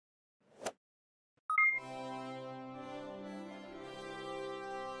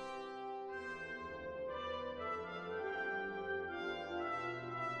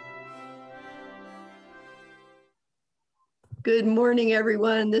Good morning,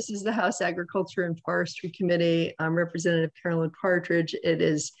 everyone. This is the House Agriculture and Forestry Committee. I'm Representative Carolyn Partridge. It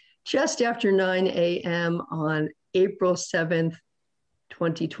is just after 9 a.m. on April 7th,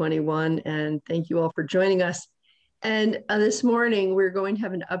 2021, and thank you all for joining us. And this morning, we're going to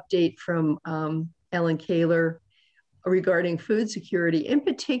have an update from Ellen Kaler regarding food security, in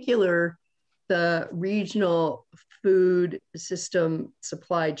particular, the regional food system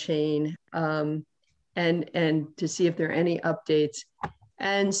supply chain, and to see if there are any updates.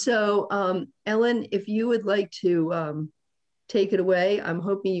 And so, Ellen, if you would like to take it away, I'm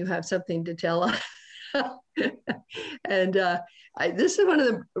hoping you have something to tell us. And this is one of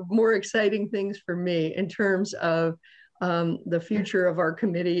the more exciting things for me in terms of the future of our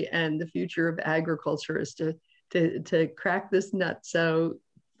committee and the future of agriculture is to crack this nut. So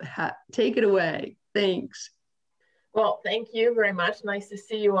take it away. Thanks. Well, thank you very much. Nice to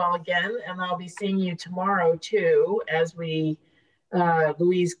see you all again. And I'll be seeing you tomorrow too, as we,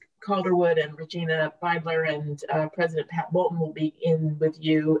 Louise Calderwood and Regina Beidler and President Pat Bolton will be in with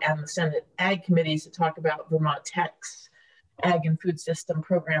you and the Senate Ag Committees to talk about Vermont Tech's Ag and Food System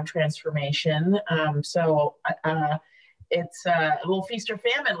Program Transformation. It's a little feast or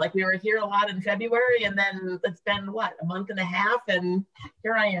famine. Like we were here a lot in February, and then it's been what, a month and a half, and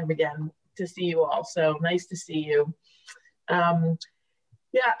here I am again to see you all. So nice to see you.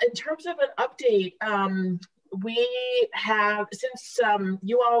 Yeah, in terms of an update, we have, since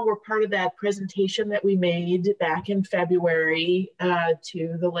you all were part of that presentation that we made back in February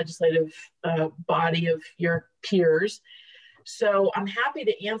to the legislative body of your peers. So I'm happy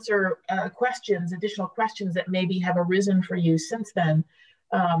to answer additional questions that maybe have arisen for you since then.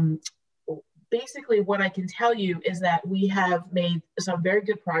 Basically, what I can tell you is that we have made some very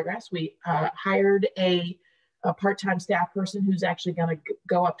good progress. We hired a part-time staff person who's actually going to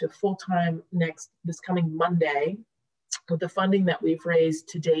go up to full-time this coming Monday with the funding that we've raised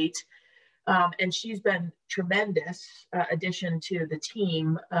to date. And she's been tremendous addition to the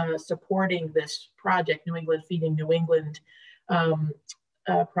team supporting this project, New England Feeding New England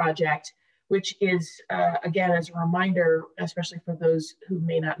project, which is, again, as a reminder, especially for those who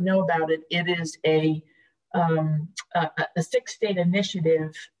may not know about it, it is a 6-state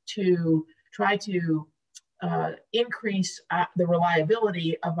initiative to try to increase the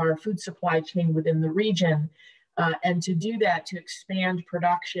reliability of our food supply chain within the region, and to do that, to expand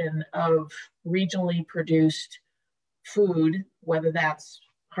production of regionally produced food, whether that's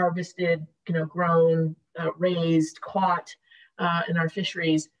harvested, grown, raised, caught in our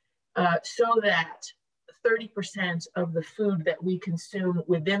fisheries, so that 30% of the food that we consume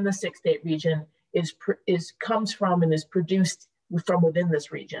within the 6-state region comes from and is produced from within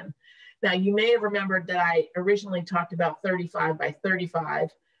this region. Now, you may have remembered that I originally talked about 35 by 35.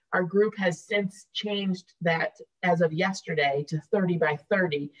 Our group has since changed that as of yesterday to 30 by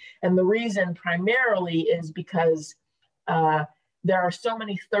 30. And the reason primarily is because there are so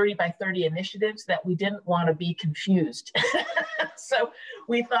many 30 by 30 initiatives that we didn't want to be confused. So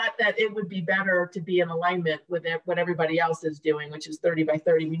we thought that it would be better to be in alignment with what everybody else is doing, which is 30 by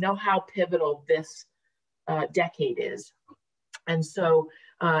 30. We know how pivotal this decade is. And so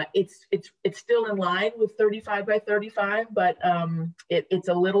it's still in line with 35 by 35, but it's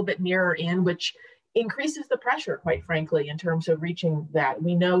a little bit nearer in, which increases the pressure, quite frankly, in terms of reaching that.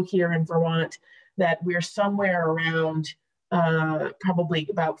 We know here in Vermont that we're somewhere around probably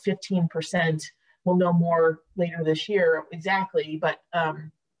about 15%. We'll know more later this year exactly, but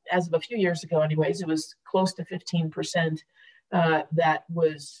as of a few years ago anyways, it was close to 15% that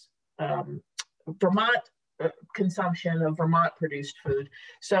was Vermont consumption of Vermont produced food.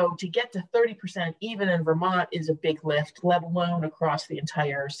 So to get to 30% even in Vermont is a big lift, let alone across the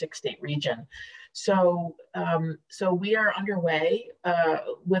entire 6-state region. So we are underway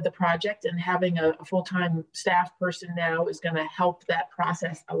with the project, and having a full-time staff person now is going to help that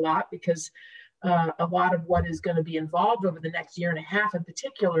process a lot, because a lot of what is going to be involved over the next year and a half in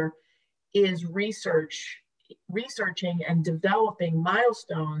particular is researching and developing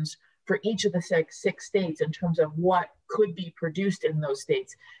milestones for each of the six states in terms of what could be produced in those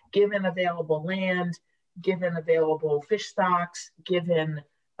states, given available land, given available fish stocks, given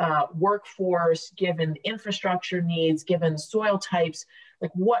workforce, given infrastructure needs, given soil types.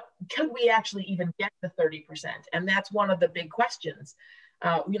 Like, what could we actually even get to 30%? And that's one of the big questions.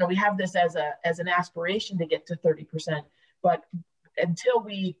 We have this as an aspiration to get to 30%, but until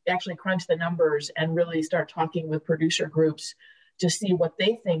we actually crunch the numbers and really start talking with producer groups to see what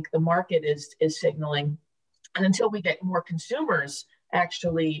they think the market is signaling, and until we get more consumers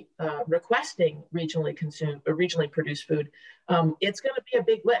actually requesting regionally produced food, it's going to be a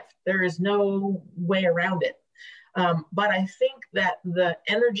big lift. There is no way around it. But I think that the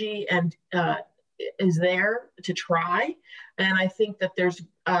energy and is there to try. And I think that there's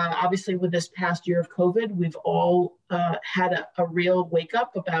obviously with this past year of COVID, we've all had a real wake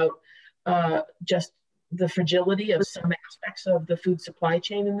up about just the fragility of some aspects of the food supply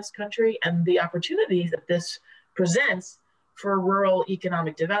chain in this country and the opportunities that this presents for rural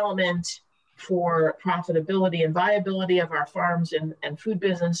economic development, for profitability and viability of our farms and food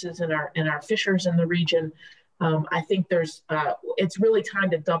businesses and our fishers in the region. I think it's really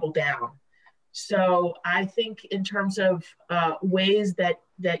time to double down. So I think in terms of ways that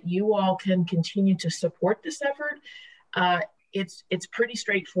you all can continue to support this effort, it's pretty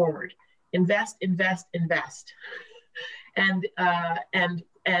straightforward. Invest, invest, invest, and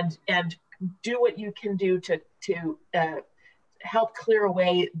do what you can do to help clear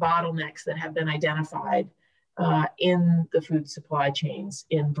away bottlenecks that have been identified in the food supply chains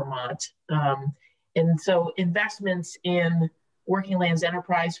in Vermont. And so investments in Working Lands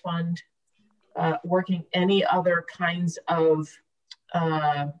Enterprise Fund, working any other kinds of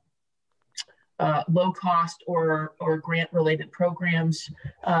low cost or grant related programs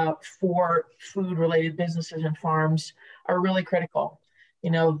for food related businesses and farms are really critical.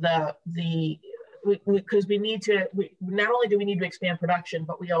 You know, because not only do we need to expand production,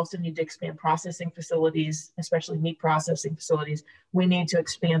 but we also need to expand processing facilities, especially meat processing facilities. We need to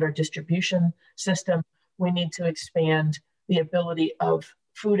expand our distribution system. We need to expand the ability of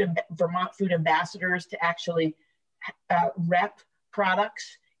Vermont food ambassadors to actually rep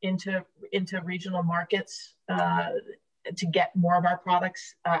products into regional markets to get more of our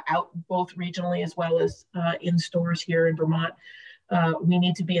products out both regionally as well as in stores here in Vermont. We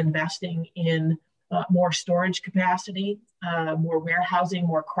need to be investing in more storage capacity, more warehousing,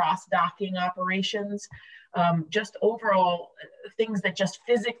 more cross-docking operations, just overall things that just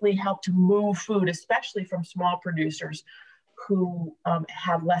physically help to move food, especially from small producers who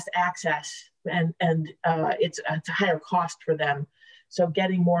have less access and it's a higher cost for them. So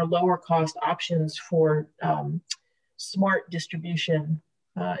getting more lower cost options for smart distribution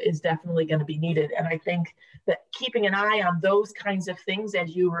is definitely going to be needed. And I think that keeping an eye on those kinds of things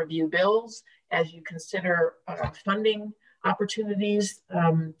as you review bills, as you consider funding opportunities,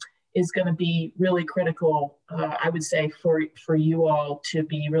 is going to be really critical, I would say, for you all to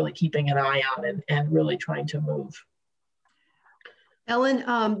be really keeping an eye on and really trying to move.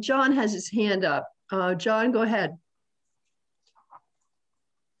 Ellen, John has his hand up. John, go ahead.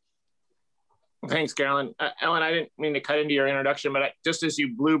 Thanks, Carolyn. Ellen, I didn't mean to cut into your introduction, but just as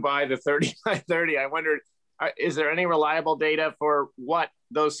you blew by the 30 by 30, I wondered, is there any reliable data for what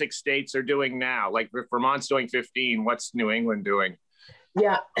those 6 states are doing now? Like if Vermont's doing 15, what's New England doing?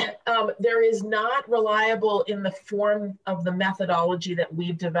 Yeah, there is not reliable in the form of the methodology that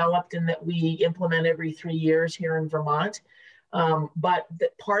we've developed and that we implement every 3 years here in Vermont. But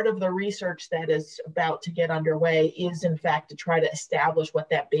part of the research that is about to get underway is, in fact, to try to establish what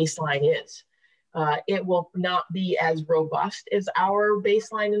that baseline is. It will not be as robust as our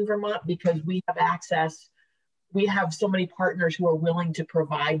baseline in Vermont because we have access. We have so many partners who are willing to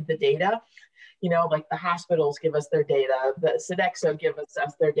provide the data. You know, like the hospitals give us their data, the Sodexo give us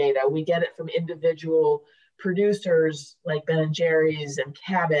their data. We get it from individual producers like Ben & Jerry's and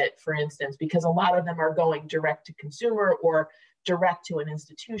Cabot, for instance, because a lot of them are going direct to consumer or direct to an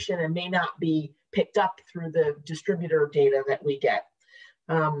institution and may not be picked up through the distributor data that we get.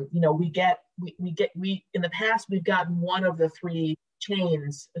 You know, we in the past, we've gotten one of the 3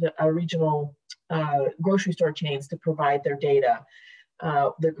 chains, regional grocery store chains, to provide their data.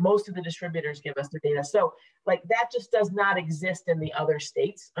 Most of the distributors give us their data. So like that just does not exist in the other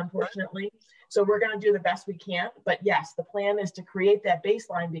states, unfortunately. So we're going to do the best we can. But yes, the plan is to create that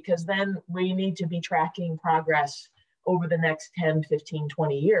baseline because then we need to be tracking progress over the next 10, 15,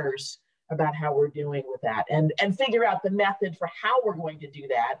 20 years about how we're doing with that and figure out the method for how we're going to do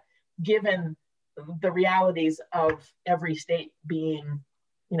that, given the realities of every state being,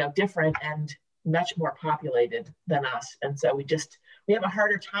 you know, different and much more populated than us. And so we have a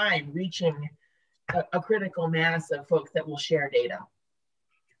harder time reaching a critical mass of folks that will share data.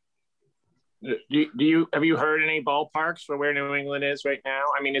 Have you heard any ballparks for where New England is right now?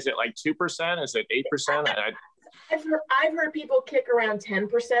 I mean, is it like 2%? Is it 8%? I've heard people kick around 10%.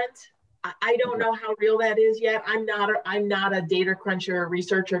 I don't know how real that is yet. I'm not a data cruncher or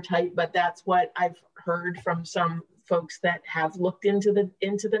researcher type, but that's what I've heard from some folks that have looked into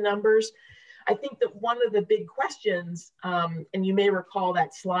the numbers. I think that one of the big questions, and you may recall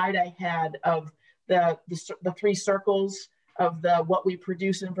that slide I had of the 3 circles of what we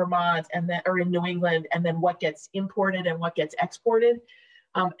produce in Vermont or in New England, and then what gets imported and what gets exported.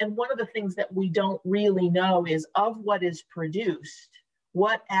 And one of the things that we don't really know is of what is produced,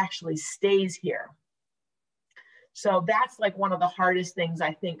 what actually stays here. So that's like one of the hardest things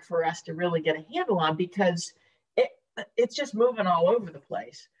I think for us to really get a handle on, because it's just moving all over the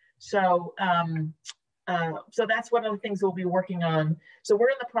place. So so that's one of the things we'll be working on. So we're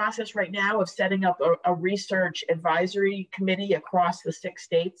in the process right now of setting up a research advisory committee across the 6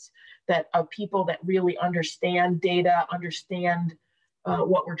 states that of people that really understand data, understand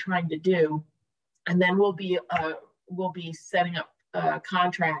what we're trying to do, and then we'll be setting up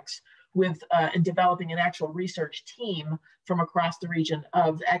contracts with and developing an actual research team from across the region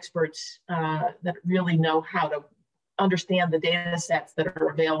of experts that really know how to understand the data sets that are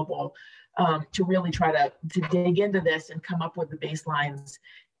available to really try to dig into this and come up with the baselines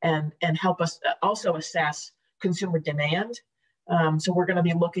and help us also assess consumer demand. So we're going to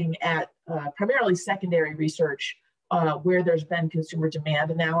be looking at primarily secondary research where there's been consumer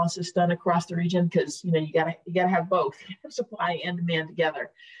demand analysis done across the region, because you gotta have both supply and demand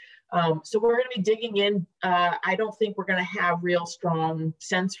together. So we're going to be digging in. I don't think we're going to have real strong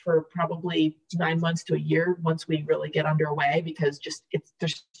sense for probably 9 months to a year once we really get underway, because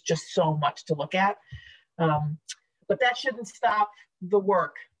there's just so much to look at. But that shouldn't stop the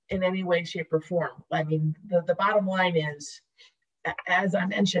work in any way, shape, or form. I mean, the bottom line is, as I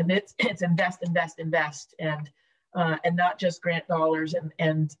mentioned, it's invest, invest, invest, and not just grant dollars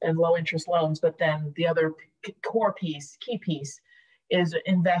and low interest loans, but then the other key piece is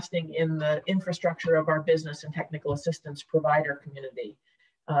investing in the infrastructure of our business and technical assistance provider community,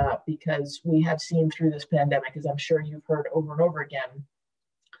 because we have seen through this pandemic, as I'm sure you've heard over and over again,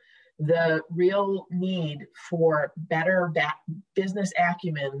 the real need for better business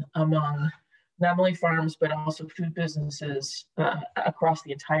acumen among not only farms, but also food businesses across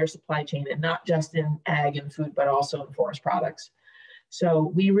the entire supply chain, and not just in ag and food, but also in forest products.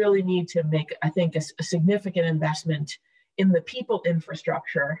 So we really need to make, I think, a significant investment in the people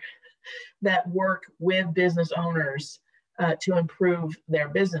infrastructure that work with business owners to improve their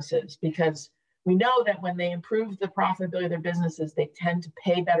businesses, because we know that when they improve the profitability of their businesses, they tend to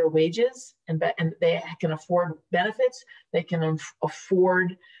pay better wages, and they can afford benefits, they can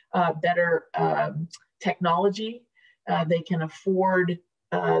afford better technology, they can afford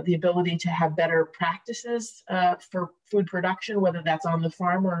the ability to have better practices for food production, whether that's on the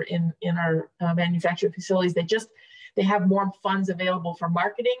farm or in our manufacturing facilities. They have more funds available for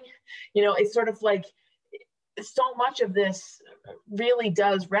marketing. It's sort of like so much of this really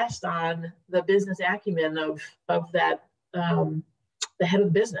does rest on the business acumen of that the head of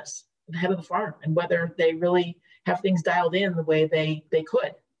the business, the head of the farm, and whether they really have things dialed in the way they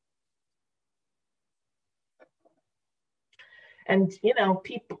could. And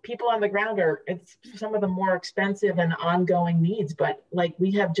people on the ground it's some of the more expensive and ongoing needs, but like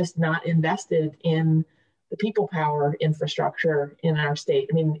we have just not invested in the people power infrastructure in our state.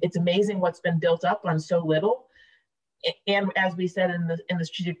 I mean, it's amazing what's been built up on so little. And as we said in the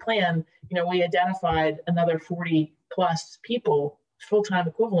strategic plan, we identified another 40 plus people, full-time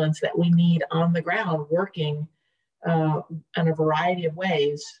equivalents, that we need on the ground working in a variety of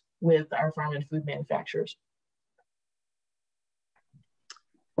ways with our farm and food manufacturers.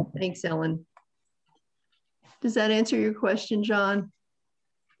 Thanks, Ellen. Does that answer your question, John?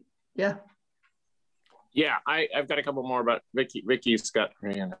 Yeah. Yeah, I've got a couple more, but Vicky's got her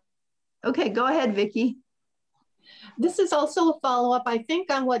hand up. Okay, go ahead, Vicky. This is also a follow-up, I think,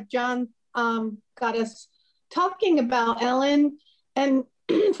 on what John got us talking about, Ellen. And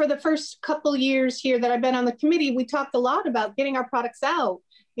for the first couple years here that I've been on the committee, we talked a lot about getting our products out,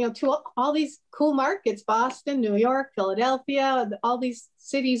 to all these cool markets, Boston, New York, Philadelphia, all these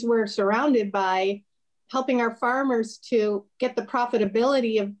cities we're surrounded by, helping our farmers to get the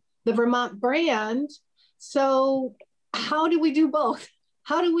profitability of the Vermont brand. So how do we do both?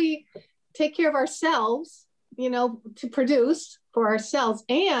 How do we take care of ourselves, to produce for ourselves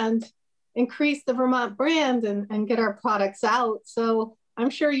and increase the Vermont brand and get our products out? So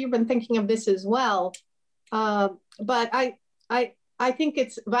I'm sure you've been thinking of this as well. But I think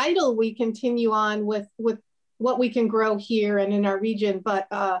it's vital we continue on with what we can grow here and in our region, but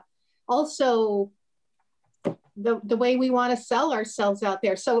also the way we want to sell ourselves out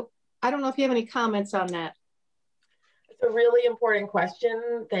there. So I don't know if you have any comments on that. It's a really important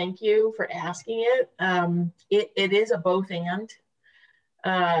question. Thank you for asking it. It is a both and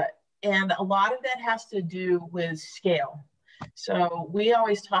a lot of that has to do with scale. So we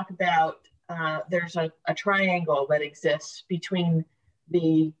always talk about there's a triangle that exists between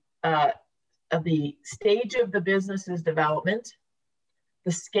the stage of the business's development,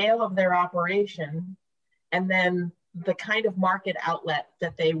 the scale of their operation, and then the kind of market outlet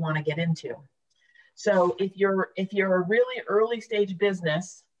that they want to get into. So if you're a really early stage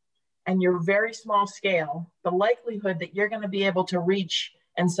business and you're very small scale, the likelihood that you're going to be able to reach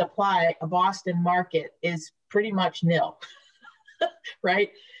and supply a Boston market is pretty much nil,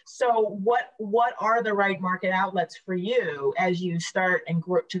 right? So what are the right market outlets for you as you start and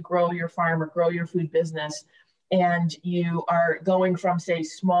grow your farm or grow your food business, and you are going from, say,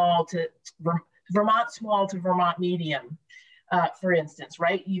 small to Vermont small to Vermont medium, for instance,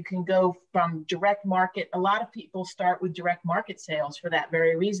 right? You can go from direct market. A lot of people start with direct market sales for that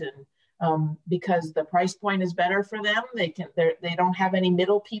very reason, because the price point is better for them. They don't have any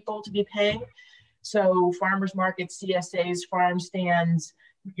middle people to be paying. So farmers markets, CSAs, farm stands,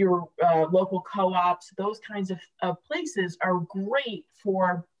 your local co-ops, those kinds of places are great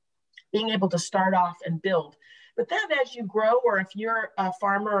for being able to start off and build. But then as you grow, or if you're a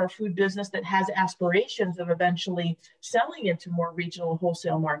farmer or a food business that has aspirations of eventually selling into more regional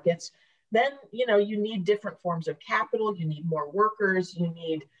wholesale markets, then you need different forms of capital, you need more workers,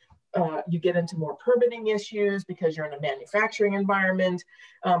 you get into more permitting issues because you're in a manufacturing environment.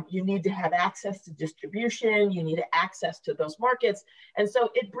 You need to have access to distribution, you need access to those markets. And so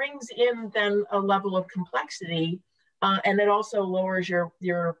it brings in then a level of complexity. And it also lowers your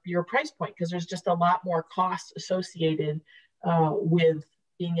price point because there's just a lot more costs associated with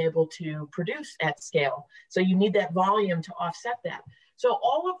being able to produce at scale. So you need that volume to offset that. So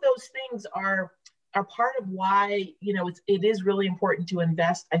all of those things are part of why it is really important to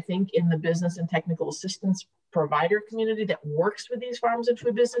invest, I think, in the business and technical assistance provider community that works with these farms and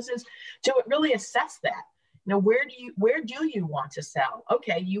food businesses to really assess that. Where do you want to sell?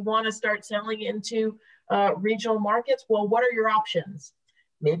 Okay, you want to start selling into regional markets. Well, what are your options?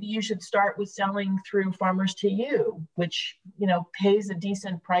 Maybe you should start with selling through Farmers to You, which pays a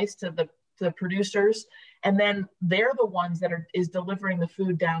decent price to the producers, and then they're the ones that is delivering the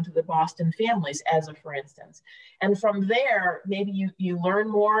food down to the Boston families, as a for instance. And from there, maybe you learn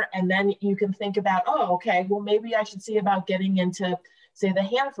more, and then you can think about, oh, okay, well, maybe I should see about getting into, say, the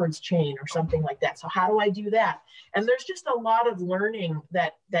Hanford's chain or something like that. So how do I do that? And there's just a lot of learning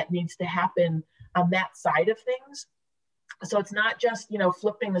that needs to happen on that side of things. So it's not just,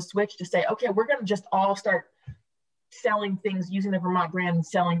 flipping the switch to say, okay, we're going to just all start selling things using the Vermont brand and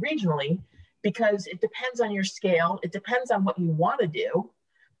selling regionally, because it depends on your scale. It depends on what you want to do,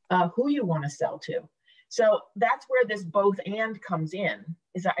 who you want to sell to. So that's where this both and comes in,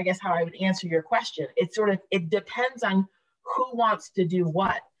 is I guess how I would answer your question. It depends on who wants to do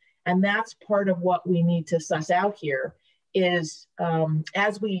what. And that's part of what we need to suss out here is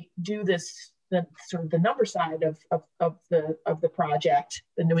as we do this, the number side of the project,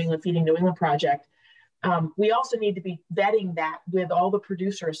 the New England Feeding New England project, we also need to be vetting that with all the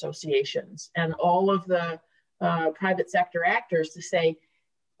producer associations and all of the private sector actors to say,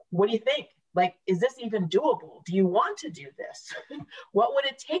 what do you think? Like, is this even doable? Do you want to do this? What would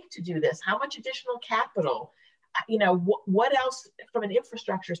it take to do this? How much additional capital? What else from an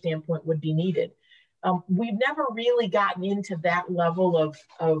infrastructure standpoint would be needed? We've never really gotten into that level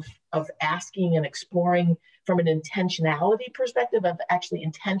of asking and exploring from an intentionality perspective of actually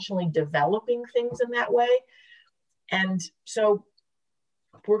intentionally developing things in that way. And so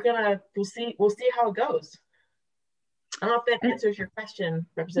we'll see how it goes. I don't know if that answers your question,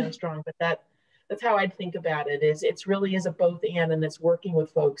 Representative Strong, but that's how I'd think about it. It really is a both and it's working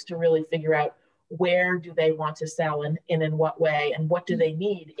with folks to really figure out where do they want to sell and in what way, and what do they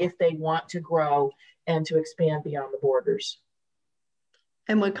need if they want to grow and to expand beyond the borders.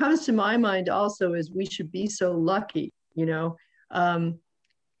 And what comes to my mind also is we should be so lucky,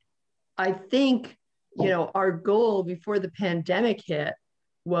 I think, our goal before the pandemic hit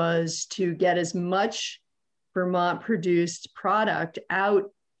was to get as much Vermont produced product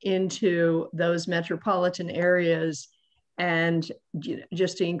out into those metropolitan areas and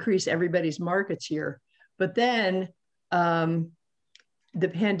just to increase everybody's markets here. But then the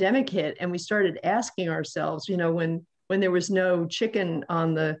pandemic hit and we started asking ourselves, when there was no chicken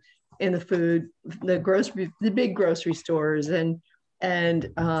in the food, the big grocery stores and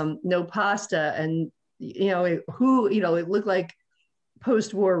no pasta, and it looked like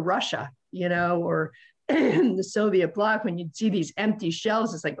post-war Russia, or the Soviet bloc. When you'd see these empty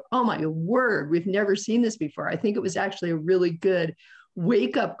shelves, it's like, oh my word, we've never seen this before. I think it was actually a really good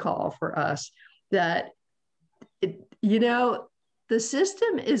wake-up call for us that the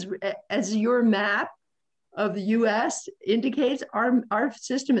system is, as your map of the US indicates, our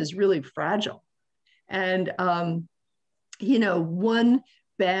system is really fragile. And, one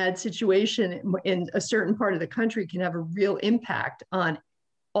bad situation in a certain part of the country can have a real impact on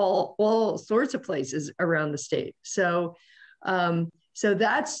all sorts of places around the state. So so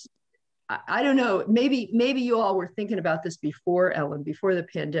that's, I don't know, maybe you all were thinking about this before, Ellen, before the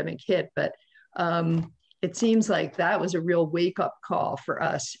pandemic hit, but it seems like that was a real wake-up call for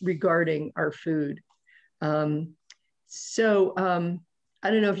us regarding our food. So I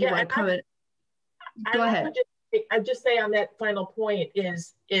don't know if you want to comment. Go ahead. I'd just say on that final point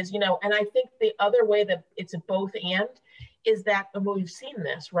is, you know, and I think the other way that it's a both and is that, and we've seen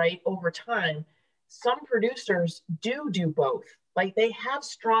this, right, over time, some producers do both. Like they have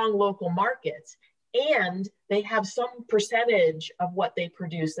strong local markets and they have some percentage of what they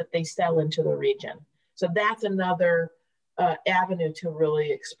produce that they sell into the region. So that's another avenue to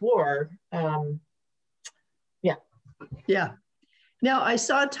really explore. Yeah. Now I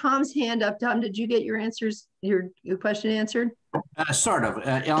saw Tom's hand up. Tom, did you get your answers, your question answered? Sort of.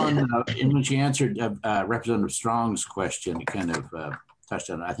 Ellen, when she answered Representative Strong's question, it kind of touched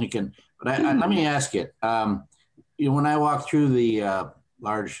on it, I think. But let me ask it. You know, when I walk through the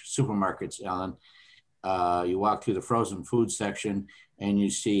large supermarkets, Ellen, you walk through the frozen food section and you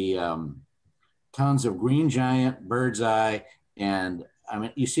see tons of Green Giant, Bird's Eye, and I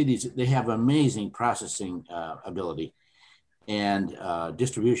mean, you see these, they have amazing processing ability and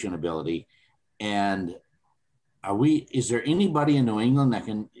distribution ability. And is there anybody in New England that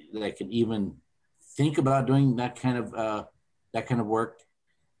can even think about doing that kind of work,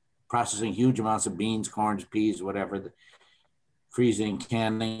 processing huge amounts of beans, corns, peas, whatever, freezing,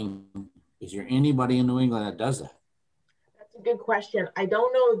 canning? Is there anybody in New England that does that? That's a good question. I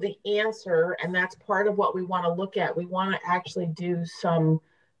don't know the answer, and that's part of what we want to look at. We want to actually do some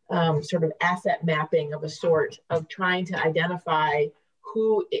sort of asset mapping of a sort of trying to identify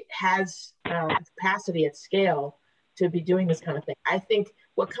who has capacity at scale to be doing this kind of thing. I think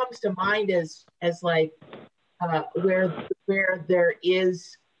what comes to mind is as like where there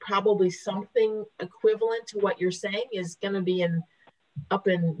is probably something equivalent to what you're saying is going to be up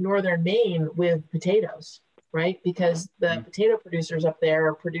in northern Maine with potatoes, right? Because the potato producers up there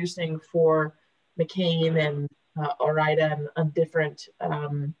are producing for McCain and Ore-Ida and different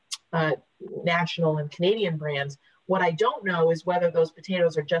national and Canadian brands. What I don't know is whether those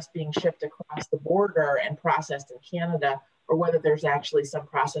potatoes are just being shipped across the border and processed in Canada, or whether there's actually some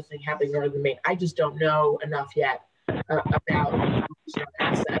processing happening in northern Maine. I just don't know enough yet about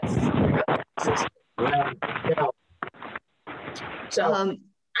assets. So I'm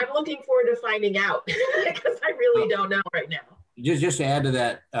looking forward to finding out because I really don't know right now. Just to add to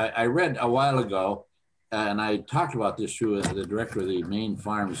that, I read a while ago, and I talked about this through the director of the Maine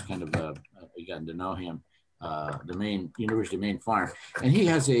Farms, kind of gotten to know him, the Maine University of Maine Farm, and he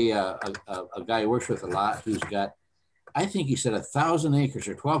has a guy he works with a lot who's got, I think he said 1,000 acres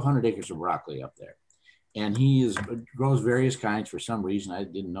or 1,200 acres of broccoli up there, and he grows various kinds for some reason. I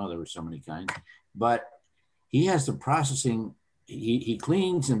didn't know there were so many kinds, but he has the processing. He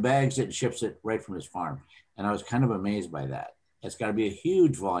cleans and bags it and ships it right from his farm, and I was kind of amazed by that. It's got to be a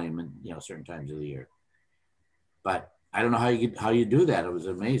huge volume in certain times of the year. But I don't know how you do that. It was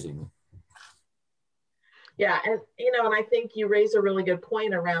amazing. Yeah, and and I think you raise a really good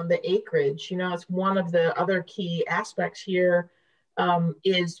point around the acreage. It's one of the other key aspects here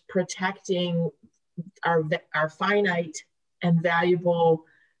is protecting our finite and valuable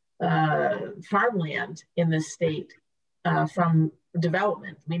farmland in this state from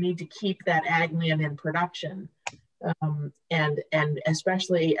development. We need to keep that ag land in production, and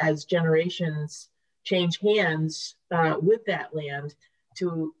especially as generations change hands with that land,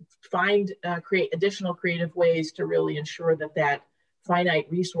 to create additional creative ways to really ensure that finite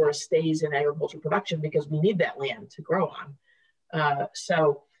resource stays in agricultural production, because we need that land to grow on.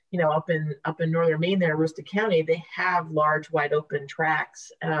 So, up in northern Maine there, Aroostook County, they have large, wide open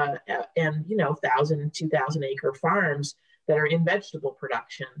tracts and 1,000, 2,000 acre farms that are in vegetable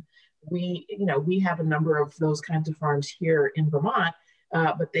production. We have a number of those kinds of farms here in Vermont,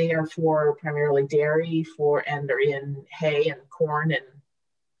 but they are for primarily dairy and they're in hay and corn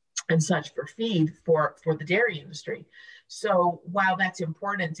and such for feed for the dairy industry. So while that's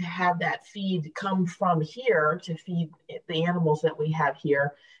important to have that feed come from here to feed the animals that we have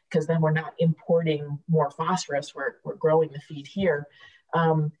here, because then we're not importing more phosphorus, we're growing the feed here.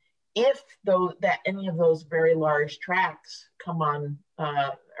 If any of those very large tracts come on,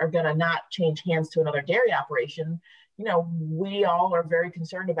 are going to not change hands to another dairy operation, we all are very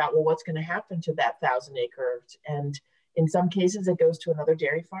concerned about, well, what's going to happen to that 1,000 acres? And in some cases, it goes to another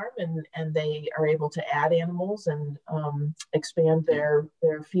dairy farm, and they are able to add animals and expand their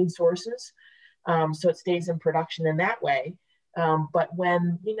feed sources. So it stays in production in that way. But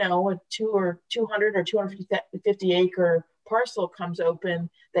when, a 200 or 250 acre parcel comes open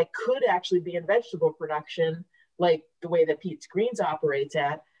that could actually be in vegetable production, like the way that Pete's Greens operates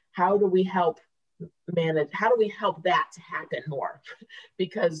at, how do we help manage, how do we help that to happen more?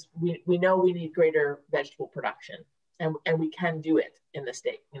 Because we know we need greater vegetable production, and we can do it in the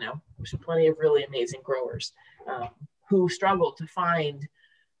state. You know, there's plenty of really amazing growers who struggle to find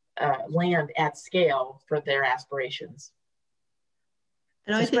land at scale for their aspirations.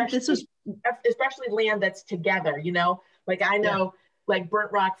 And I think this is especially land that's together, you know, like I know, like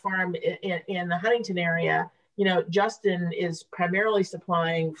Burnt Rock Farm in the Huntington area, you know, Justin is primarily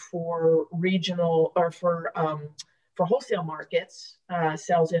supplying for regional or for wholesale markets,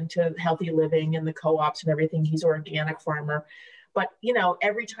 sells into healthy living and the co-ops and everything. He's an organic farmer. But, you know,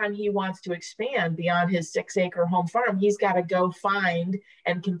 every time he wants to expand beyond his 6-acre home farm, he's got to go find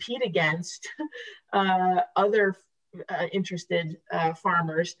and compete against other interested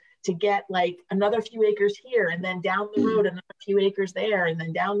farmers to get like another few acres here, and then down the road another few acres there, and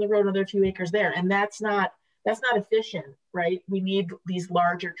then down the road another few acres there. And that's not efficient, right? We need these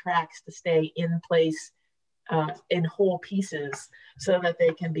larger tracts to stay in place in whole pieces so that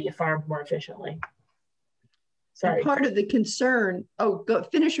they can be farmed more efficiently. Sorry. And part of the concern, go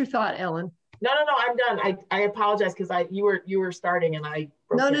finish your thought, Ellen. No, I'm done. I apologize because you were starting and I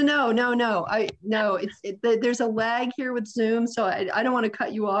No. There's a lag here with Zoom, so I don't want to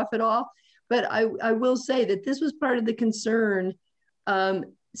cut you off at all. But I will say that this was part of the concern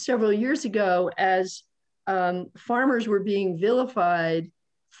several years ago as farmers were being vilified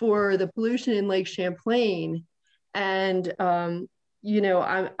for the pollution in Lake Champlain, and you know,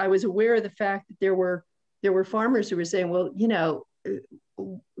 I was aware of the fact that there were farmers who were saying, well, you know,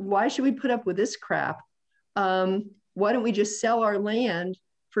 why should we put up with this crap? Why don't we just sell our land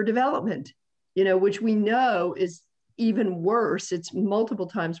for development? You know, which we know is even worse. It's multiple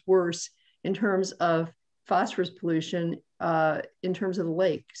times worse in terms of phosphorus pollution in terms of the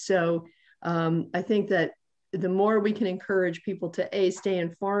lake. So I think that the more we can encourage people to stay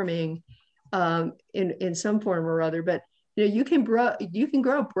in farming in some form or other, but you know, you can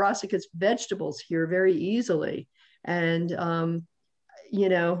grow brassicas vegetables here very easily, and you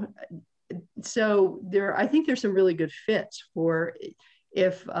know, so I think there's some really good fits for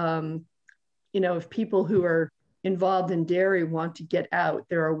if you know, if people who are involved in dairy want to get out,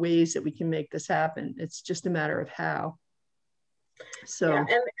 there are ways that we can make this happen. It's just a matter of how. So yeah,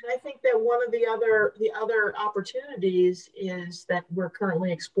 and I think that one of the other opportunities is that we're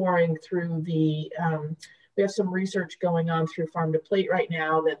currently exploring through the we have some research going on through Farm to Plate right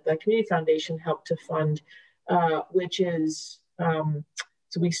now that the Community Foundation helped to fund, which is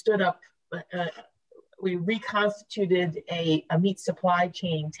so we stood up, we reconstituted a meat supply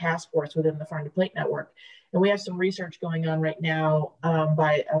chain task force within the Farm to Plate network. And we have some research going on right now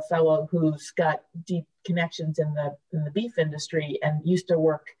by a fellow who's got deep connections in the beef industry and used to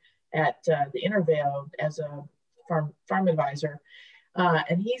work at the Intervale as a farm advisor.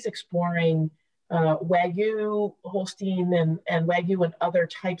 And he's exploring Wagyu, Holstein, and Wagyu and other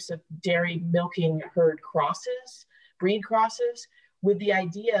types of dairy milking herd crosses, breed crosses, with the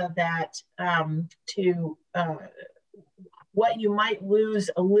idea that what you might lose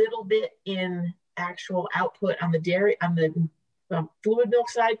a little bit in actual output on the dairy, on the fluid milk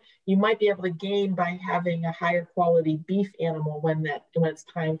side, you might be able to gain by having a higher quality beef animal when it's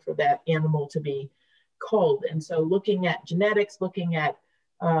time for that animal to be culled. And so looking at genetics, looking at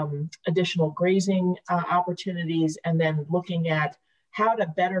additional grazing opportunities, and then looking at how to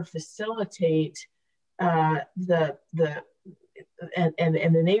better facilitate and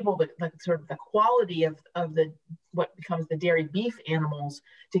enable the sort of the quality of the what becomes the dairy beef animals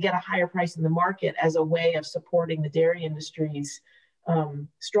to get a higher price in the market as a way of supporting the dairy industry's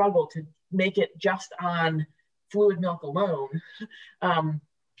struggle to make it just on fluid milk alone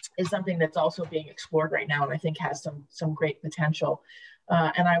is something that's also being explored right now, and I think has some great potential.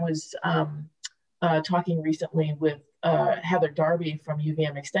 And I was talking recently with Heather Darby from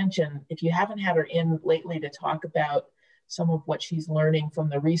UVM Extension. If you haven't had her in lately to talk about some of what she's learning from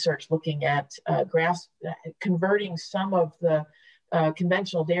the research, looking at converting some of the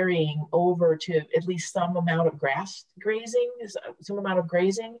conventional dairying over to at least some amount of grass grazing, some amount of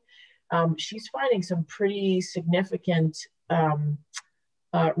grazing. She's finding some pretty significant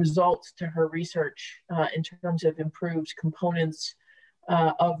results to her research in terms of improved components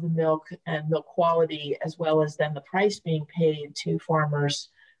of the milk and milk quality, as well as then the price being paid to farmers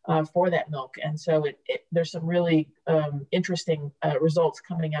for that milk. And so there's some really interesting results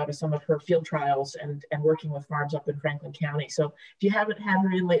coming out of some of her field trials and working with farms up in Franklin County. So if you haven't had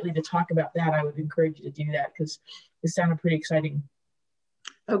her in lately to talk about that, I would encourage you to do that because it sounded pretty exciting.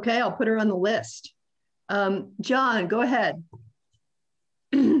 Okay, I'll put her on the list. John, go ahead.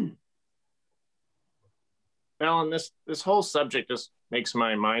 Ellen, this whole subject just makes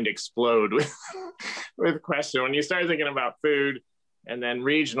my mind explode with with question. When you start thinking about food and then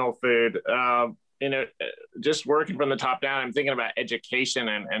regional food, just working from the top down, I'm thinking about education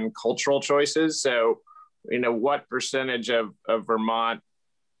and cultural choices. So, what percentage of Vermont,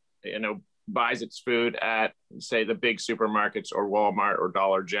 buys its food at, say, the big supermarkets or Walmart or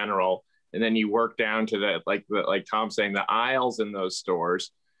Dollar General, and then you work down to like Tom's saying, the aisles in those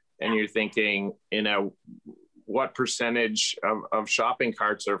stores, and you're thinking, what percentage of shopping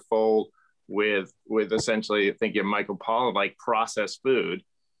carts are full with essentially, thinking Michael Pollan, like processed food,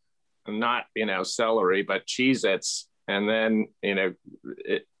 not celery, but Cheez-Its, and then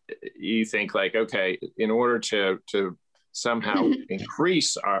you think like, okay, in order to somehow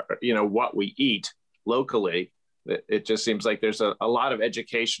increase our what we eat locally, it just seems like there's a lot of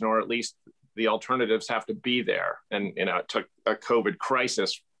education, or at least the alternatives have to be there. And it took a COVID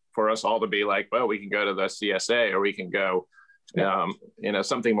crisis for us all to be like, well, we can go to the CSA, or we can go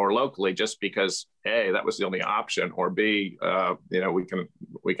something more locally, just because A, that was the only option, or B,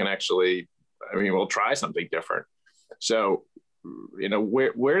 we can actually, we'll try something different. So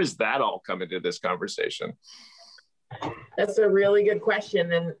where does that all come into this conversation? That's a really good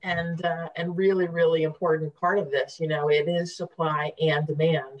question, and really, really important part of this. It is supply and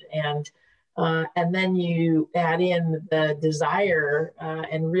demand, and then you add in the desire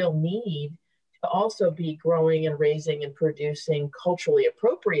and real need to also be growing and raising and producing culturally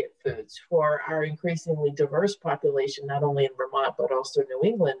appropriate foods for our increasingly diverse population, not only in Vermont, but also New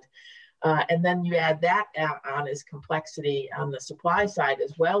England. And then you add that on as complexity on the supply side,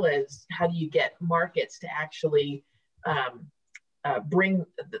 as well as how do you get markets to actually bring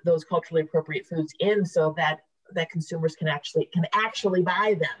those culturally appropriate foods in, so that consumers can actually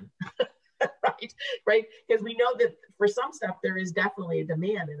buy them. right? Because we know that for some stuff there is definitely a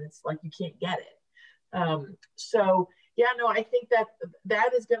demand, and it's like you can't get it. So yeah, no, I think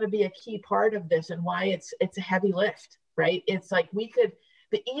that is going to be a key part of this, and why it's a heavy lift, right? It's like in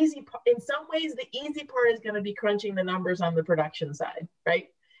some ways, the easy part is going to be crunching the numbers on the production side, right?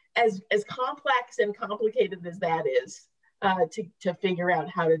 As complex and complicated as that is to figure out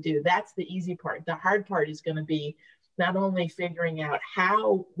how to do, that's the easy part. The hard part is going to be not only figuring out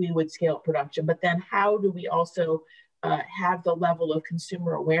how we would scale production, but then how do we also have the level of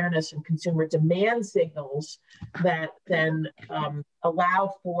consumer awareness and consumer demand signals that then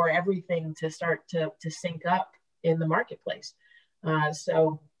allow for everything to start to sync up in the marketplace.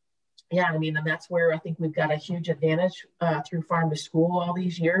 So yeah, and that's where I think we've got a huge advantage through Farm to School all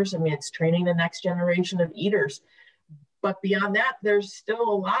these years. It's training the next generation of eaters. But beyond that, there's still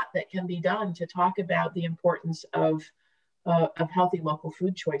a lot that can be done to talk about the importance of healthy local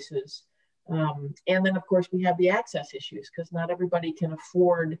food choices. And then, of course, we have the access issues, because not everybody can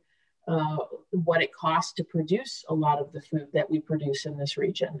afford what it costs to produce a lot of the food that we produce in this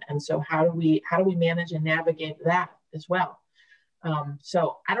region. And so how do we manage and navigate that as well?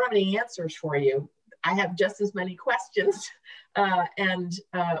 So I don't have any answers for you. I have just as many questions, but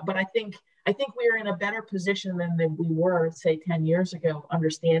I think we are in a better position than we were, say, 10 years ago,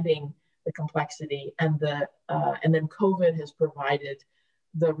 understanding the complexity, and then COVID has provided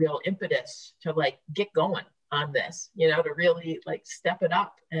the real impetus to get going on this, to really step it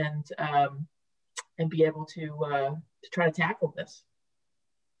up and be able to try to tackle this.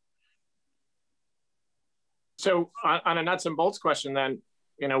 So on a nuts and bolts question, then,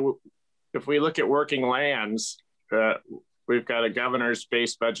 if we look at working lands, we've got a governor's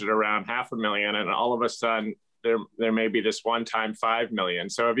base budget around $500,000, and all of a sudden there may be this one-time $5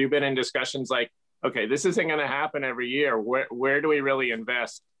 million. So have you been in discussions like, okay, this isn't going to happen every year. Where do we really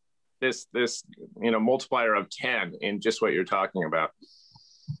invest this multiplier of 10 in just what you're talking about?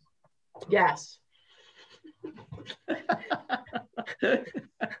 Yes.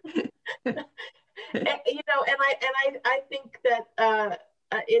 I think that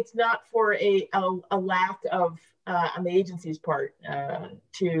it's not for a lack of on the agency's part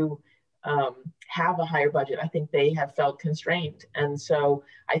to have a higher budget. I think they have felt constrained, and so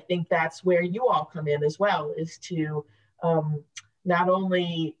I think that's where you all come in as well, is to not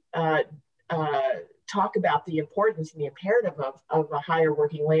only talk about the importance and the imperative of a higher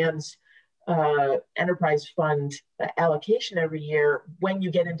working lands enterprise fund allocation every year when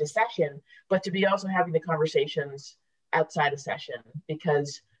you get into session, but to be also having the conversations outside of session,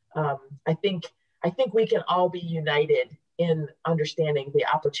 because I think we can all be united in understanding the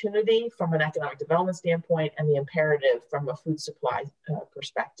opportunity from an economic development standpoint and the imperative from a food supply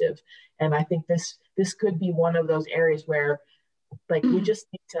perspective. And I think this could be one of those areas where we just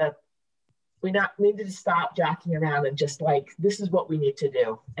need to we need to stop jockeying around and just like, this is what we need to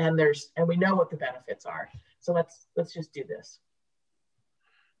do. And we know what the benefits are. So let's just do this.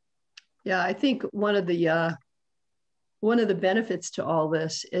 Yeah, I think one of the benefits to all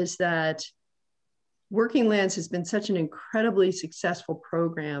this is that Working Lands has been such an incredibly successful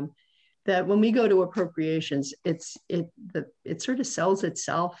program that when we go to appropriations, it sort of sells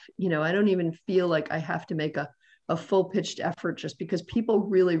itself. You know, I don't even feel like I have to make a full pitched effort, just because people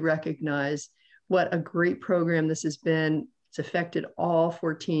really recognize what a great program this has been. It's affected all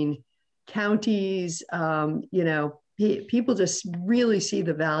 14 counties. You know, people just really see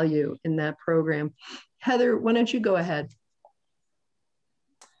the value in that program. Heather, why don't you go ahead?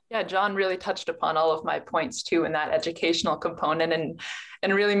 Yeah, John really touched upon all of my points too in that educational component,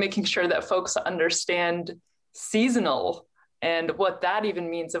 and really making sure that folks understand seasonal and what that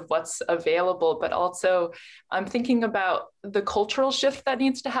even means of what's available. But also I'm thinking about the cultural shift that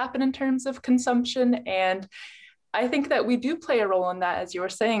needs to happen in terms of consumption. And I think that we do play a role in that. As you were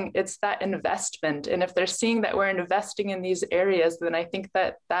saying, it's that investment. And if they're seeing that we're investing in these areas, then I think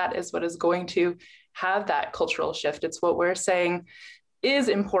that that is what is going to have that cultural shift. It's what we're saying is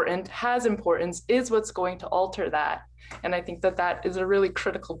important, has importance, is what's going to alter that. And I think that that is a really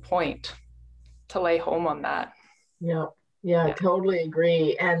critical point to lay home on that. Yeah, totally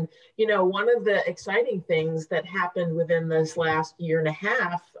agree. And, you know, one of the exciting things that happened within this last year and a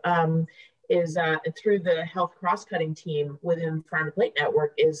half is through the health cross-cutting team within Farm to Plate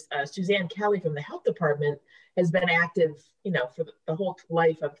Network is Suzanne Kelly from the health department has been active, you know, for the whole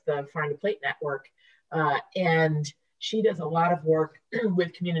life of the Farm to Plate Network. And she does a lot of work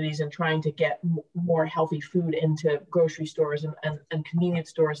with communities and trying to get more healthy food into grocery stores and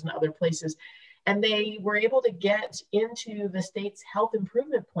convenience stores and other places. And they were able to get into the state's health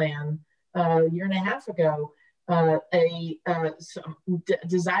improvement plan a year and a half ago, a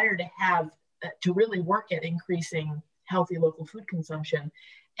desire to really work at increasing healthy local food consumption,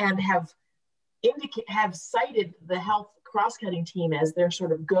 and have cited the health cross-cutting team as their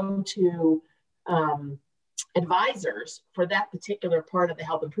sort of go-to advisors for that particular part of the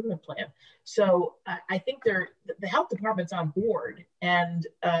health improvement plan. So I think the health department's on board, and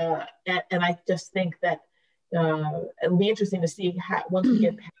I just think that it'll be interesting to see how, once we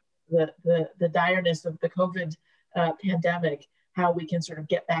get past the direness of the COVID pandemic, how we can sort of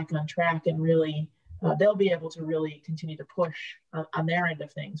get back on track and really they'll be able to really continue to push on their end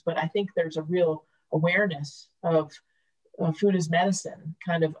of things. But I think there's a real awareness of food as medicine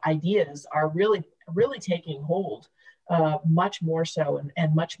kind of ideas are really taking hold, much more so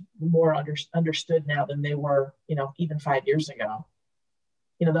and much more understood now than they were, you know, even 5 years ago.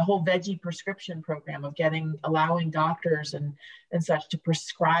 You know, the whole veggie prescription program of allowing doctors and such to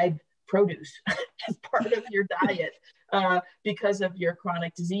prescribe produce as part of your diet because of your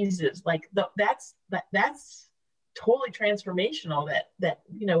chronic diseases. Like that's totally transformational that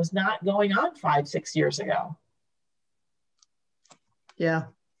you know is not going on 5-6 years ago. Yeah.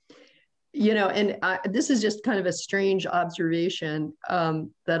 You know, and this is just kind of a strange observation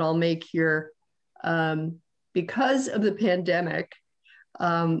that I'll make here. Because of the pandemic,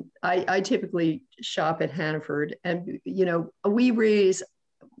 I typically shop at Hannaford, and, you know, we raise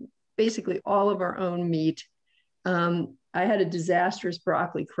basically all of our own meat. I had a disastrous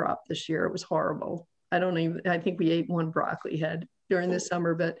broccoli crop this year. It was horrible. I think we ate one broccoli head during the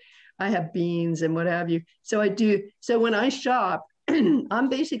summer, but I have beans and what have you. So when I shop, I'm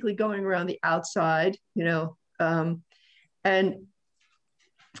basically going around the outside, you know, and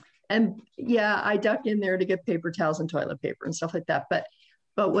yeah, I duck in there to get paper towels and toilet paper and stuff like that. But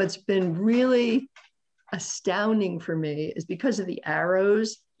what's been really astounding for me is because of the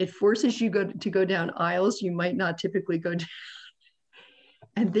arrows, it forces you to go down aisles you might not typically go down.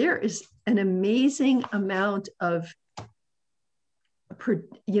 And there is an amazing amount of,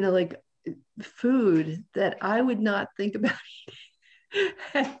 you know, like food that I would not think about eating.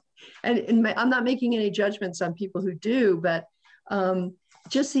 and I'm not making any judgments on people who do, but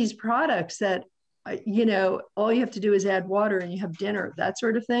just these products that, you know, all you have to do is add water and you have dinner, that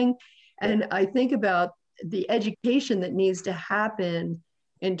sort of thing. And I think about the education that needs to happen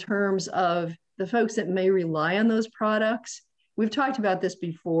in terms of the folks that may rely on those products. We've talked about this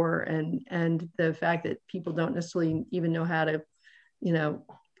before, and the fact that people don't necessarily even know how to, you know,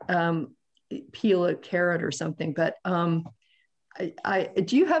 peel a carrot or something. But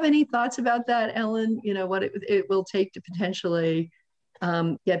do you have any thoughts about that, Ellen? You know, what it will take to potentially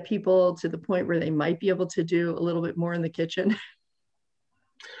get people to the point where they might be able to do a little bit more in the kitchen?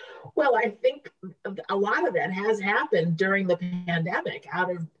 Well, I think a lot of that has happened during the pandemic out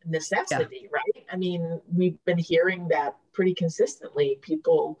of necessity, right? I mean, we've been hearing that pretty consistently.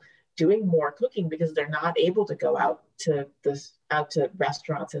 People doing more cooking because they're not able to go out to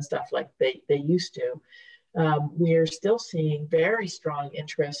restaurants and stuff like they used to. We're still seeing very strong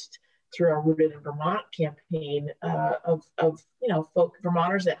interest through our Rooted in Vermont campaign of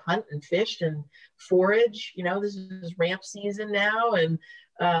Vermonters that hunt and fish and forage. This is ramp season now, and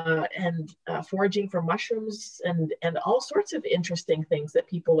foraging for mushrooms and all sorts of interesting things that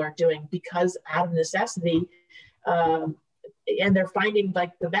people are doing because out of necessity, and they're finding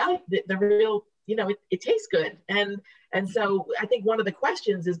like the value, the real, it tastes good, and so I think one of the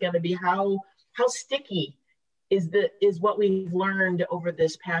questions is going to be how sticky is what we've learned over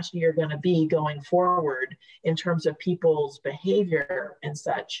this past year going to be going forward in terms of people's behavior and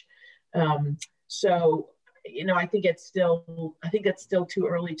such. So, I think it's still too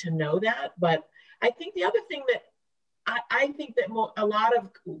early to know that. But I think the other thing that I think that a lot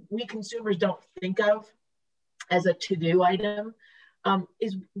of we consumers don't think of as a to-do item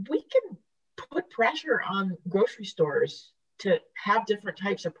is we can put pressure on grocery stores to have different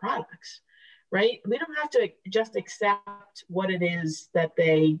types of products. Right? We don't have to just accept what it is that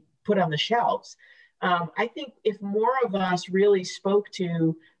they put on the shelves. I think if more of us really spoke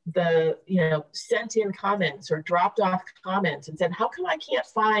to the, sent in comments or dropped off comments and said, how come I can't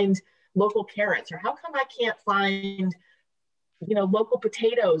find local carrots? Or how come I can't find, local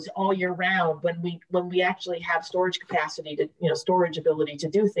potatoes all year round when we actually have storage capacity to, storage ability to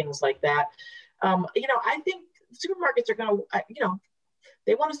do things like that. I think supermarkets are going to,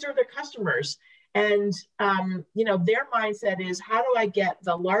 they want to serve their customers. And, their mindset is, how do I get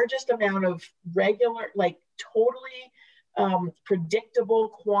the largest amount of regular, like totally predictable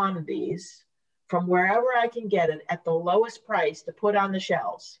quantities from wherever I can get it at the lowest price to put on the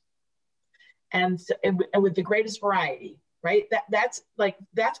shelves and with the greatest variety, right? That's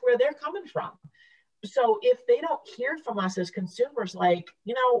where they're coming from. So if they don't hear from us as consumers, like,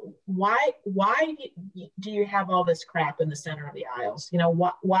 why do you have all this crap in the center of the aisles?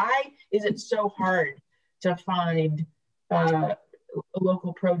 Why is it so hard to find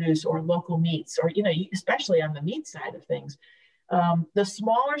local produce or local meats, or, especially on the meat side of things? The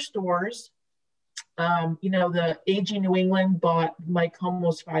smaller stores, the AG New England bought Mike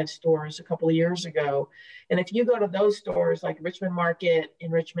Homo's 5 stores a couple of years ago. And if you go to those stores like Richmond Market in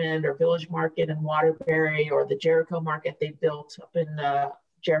Richmond or Village Market in Waterbury or the Jericho Market they built up in the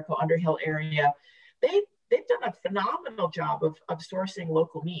Jericho Underhill area, they've done a phenomenal job of sourcing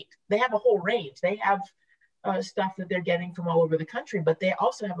local meat. They have a whole range. They have stuff that they're getting from all over the country, but they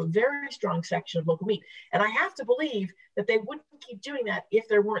also have a very strong section of local meat. And I have to believe that they wouldn't keep doing that if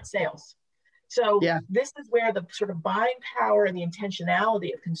there weren't sales. So This is where the sort of buying power and the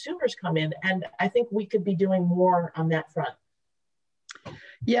intentionality of consumers come in. And I think we could be doing more on that front.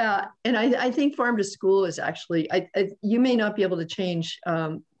 Yeah, and I think farm to school is actually, you may not be able to change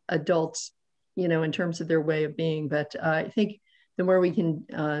adults, in terms of their way of being, but I think the more we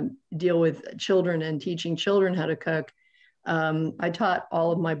can deal with children and teaching children how to cook. I taught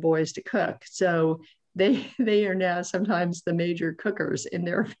all of my boys to cook. So they are now sometimes the major cookers in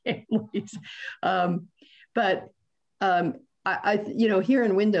their families. But here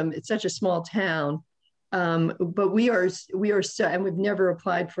in Windham, it's such a small town, but we are so, and we've never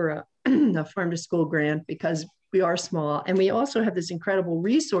applied for a farm to school grant because we are small. And we also have this incredible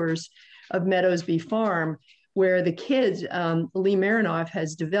resource of Meadowsby Farm, where the kids, Lee Marinoff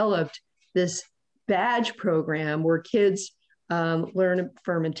has developed this badge program where kids learn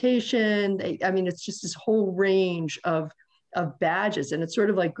fermentation. It's just this whole range of badges, and it's sort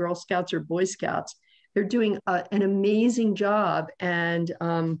of like Girl Scouts or Boy Scouts. They're doing an amazing job. And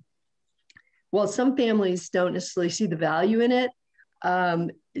while some families don't necessarily see the value in it,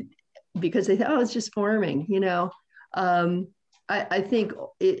 because they think, oh, it's just farming, I think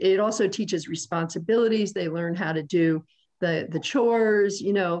it also teaches responsibilities. They learn how to do the chores,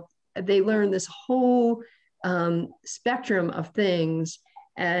 they learn this whole spectrum of things,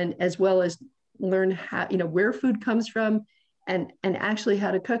 and as well as learn how, where food comes from and actually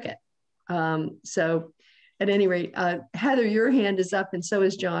how to cook it. So at any rate, Heather, your hand is up and so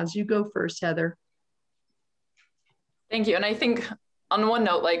is John's. You go first, Heather. Thank you. And I think on one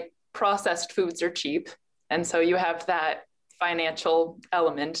note, like processed foods are cheap. And so you have that financial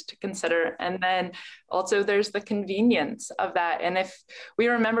element to consider. And then also there's the convenience of that. And if we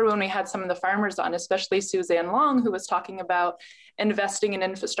remember when we had some of the farmers on, especially Suzanne Long, who was talking about investing in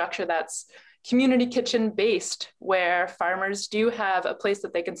infrastructure that's, community kitchen based, where farmers do have a place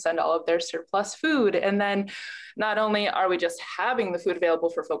that they can send all of their surplus food. And then not only are we just having the food available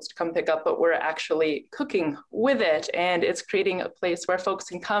for folks to come pick up, but we're actually cooking with it. And it's creating a place where folks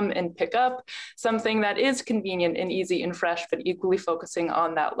can come and pick up something that is convenient and easy and fresh, but equally focusing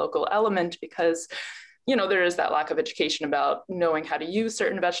on that local element, because there is that lack of education about knowing how to use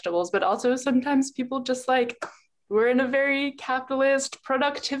certain vegetables, but also sometimes people just we're in a very capitalist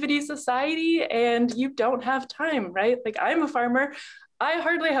productivity society and you don't have time, right? I'm a farmer. I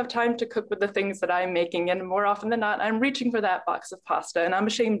hardly have time to cook with the things that I'm making. And more often than not, I'm reaching for that box of pasta and I'm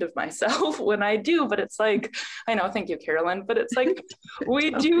ashamed of myself when I do. But it's I know, thank you, Carolyn, but it's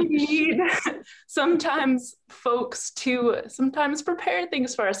we do need sometimes folks to sometimes prepare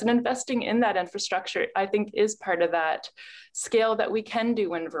things for us, and investing in that infrastructure, I think, is part of that scale that we can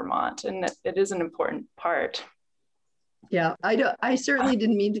do in Vermont. And it is an important part. Yeah, I certainly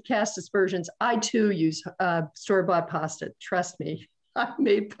didn't mean to cast aspersions. I too use store-bought pasta. Trust me, I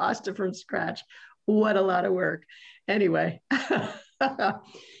made pasta from scratch. What a lot of work. Anyway,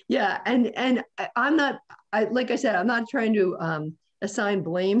 yeah, and I'm not. Like I said, I'm not trying to assign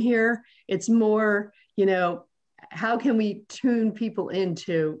blame here. It's more, how can we tune people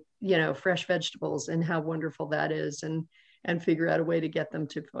into fresh vegetables and how wonderful that is, and figure out a way to get them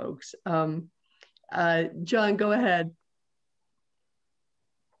to folks. John, go ahead.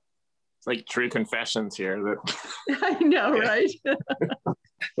 It's like true confessions here. That I know, right?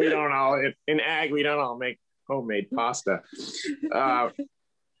 We don't all, in ag, we don't all make homemade pasta.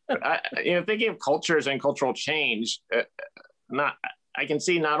 Thinking of cultures and cultural change, I can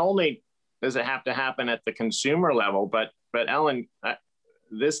see not only does it have to happen at the consumer level, but Ellen,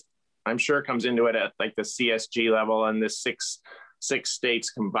 this I'm sure comes into it at the CSG level, and this six states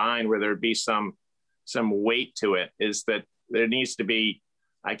combined, where there'd be some weight to it, is that there needs to be,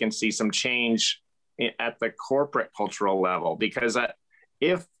 I can see some change at the corporate cultural level, because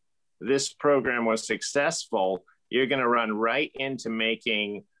if this program was successful, you're going to run right into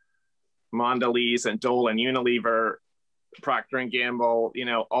making Mondelez and Dole and Unilever, Procter & Gamble,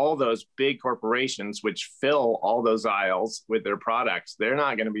 all those big corporations which fill all those aisles with their products. They're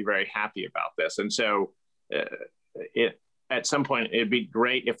not going to be very happy about this. And so at some point, it'd be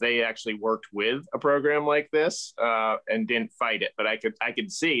great if they actually worked with a program like this and didn't fight it. But I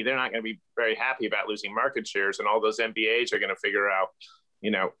could see they're not going to be very happy about losing market shares, and all those MBAs are going to figure out,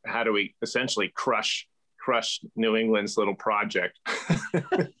 how do we essentially crush New England's little project.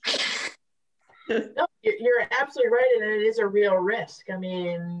 No, you're absolutely right, and it is a real risk. I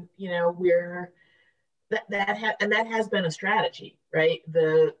mean, that has been a strategy, right?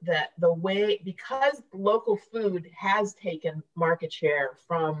 The way, because local food has taken market share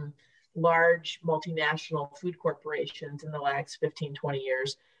from large multinational food corporations in the last 15, 20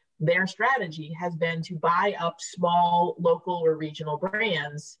 years, their strategy has been to buy up small local or regional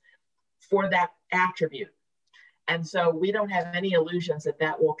brands for that attribute. And so we don't have any illusions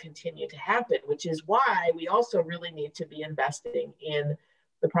that will continue to happen, which is why we also really need to be investing in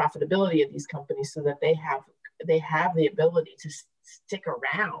the profitability of these companies so that they have the ability to stick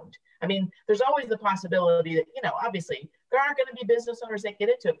around. I mean, there's always the possibility that, obviously there aren't going to be business owners that get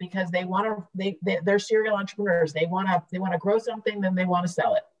into it because they're serial entrepreneurs. They want to grow something, then they want to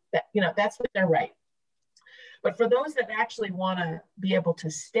sell it. That's their right. But for those that actually want to be able to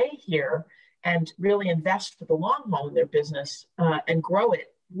stay here and really invest for the long haul in their business and grow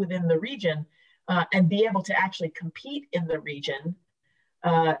it within the region and be able to actually compete in the region,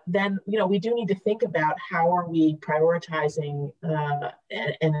 then we do need to think about how are we prioritizing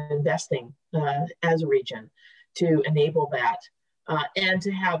and investing as a region to enable that, and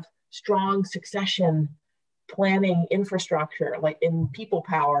to have strong succession planning infrastructure, like in people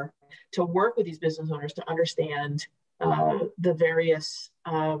power, to work with these business owners to understand the various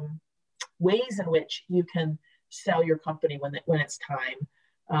ways in which you can sell your company when it's time,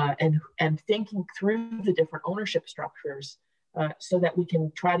 and thinking through the different ownership structures so that we can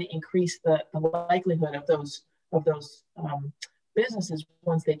try to increase the likelihood of those businesses,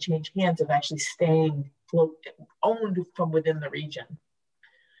 once they change hands, of actually staying owned from within the region.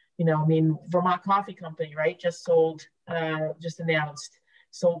 Vermont Coffee Company, right, just announced,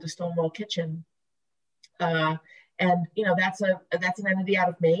 sold to Stonewall Kitchen. And that's an entity out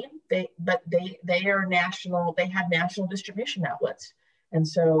of Maine. They are national. They have national distribution outlets, and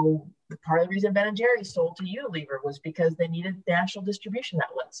so part of the reason Ben & Jerry's sold to Unilever was because they needed national distribution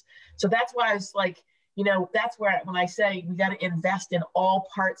outlets. So that's why it's you know, that's where when I say we got to invest in all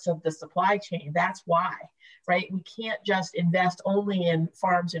parts of the supply chain, that's why, right? We can't just invest only in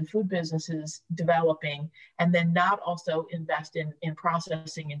farms and food businesses developing and then not also invest in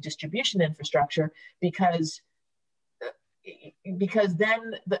processing and distribution infrastructure, because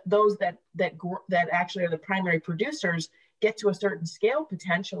then those that actually are the primary producers get to a certain scale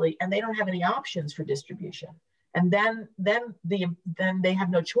potentially, and they don't have any options for distribution. And then they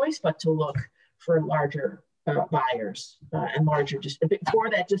have no choice but to look for larger buyers and larger for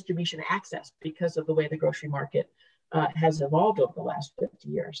that distribution access, because of the way the grocery market has evolved over the last 50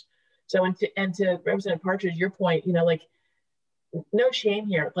 years. So, and to Representative Partridge, your point, you know, like, no shame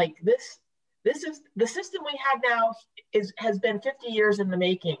here. Like this is the system we have now has been 50 years in the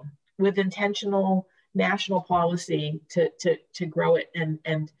making, with intentional national policy to grow it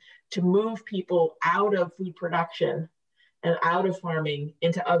and to move people out of food production and out of farming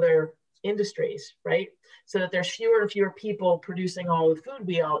into other industries, right? So that there's fewer and fewer people producing all the food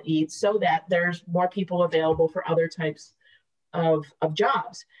we all eat, so that there's more people available for other types of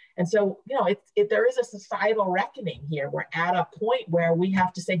jobs. And so, you know, there is a societal reckoning here. We're at a point where we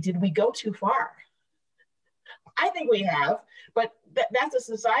have to say, did we go too far? I think we have, but that's a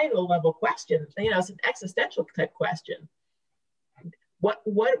societal level question. You know, it's an existential type question. What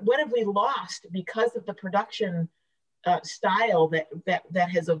have we lost because of the production style that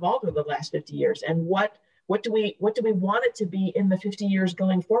has evolved over the last 50 years? And what do we want it to be in the 50 years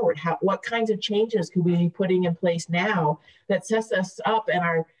going forward? What kinds of changes could we be putting in place now that sets us up and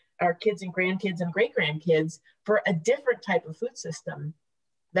our kids and grandkids and great grandkids for a different type of food system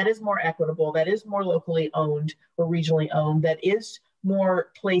that is more equitable, that is more locally owned or regionally owned, that is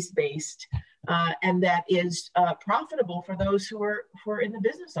more place-based, and that is profitable for those who are in the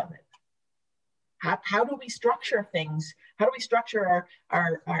business of it? How do we structure things? How do we structure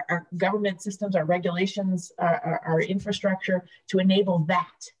our government systems, our regulations, our infrastructure to enable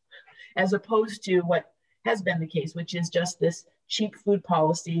that, as opposed to what has been the case, which is just this cheap food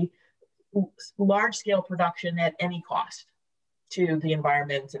policy, large-scale production at any cost to the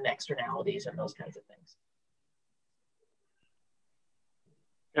environment and externalities and those kinds of things.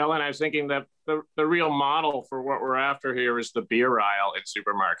 Ellen, I was thinking that the real model for what we're after here is the beer aisle in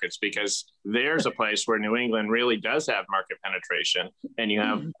supermarkets, because there's a place where New England really does have market penetration and you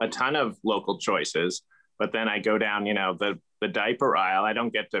have a ton of local choices. But then I go down, you know, the diaper aisle, I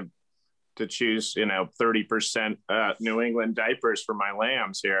don't get to choose, you know, 30% New England diapers for my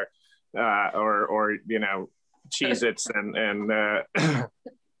lambs here, or you know, Cheez-Its and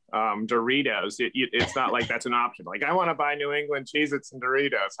Doritos. It's not like that's an option. Like, I want to buy New England Cheez-Its and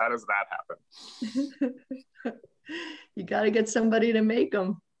Doritos. How does that happen? You got to get somebody to make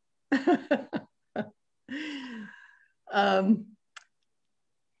them.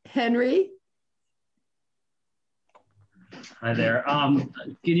 Henry? Hi there. Can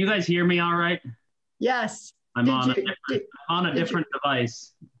you guys hear me all right? Yes. I'm on a different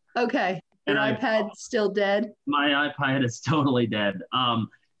device. Okay. Your iPad's still dead? My iPad is totally dead.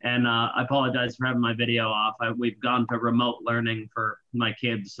 And I apologize for having my video off. We've gone to remote learning for my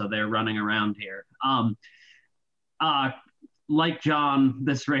kids, so they're running around here. Like John,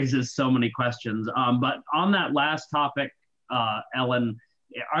 this raises so many questions. But on that last topic, Ellen,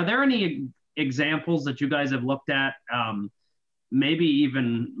 are there any examples that you guys have looked at, maybe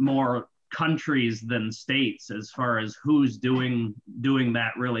even more countries than states, as far as who's doing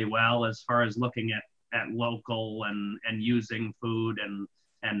that really well, as far as looking at local and using food and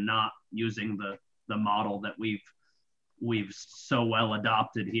not using the model that we've so well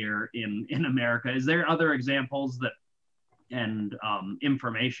adopted here in America? Is there other examples and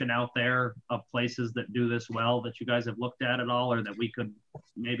information out there of places that do this well that you guys have looked at all, or that we could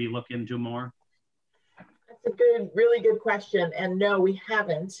maybe look into more? That's a really good question. And no, we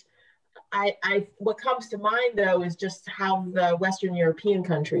haven't. What comes to mind though is just how the Western European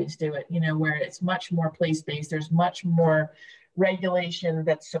countries do it, you know, where it's much more place-based. There's much more regulation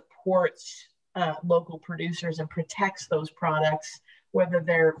that supports local producers and protects those products, whether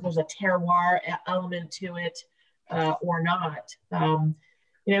there's a terroir element to it or not. You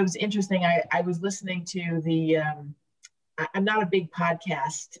know, it was interesting. I was listening to I'm not a big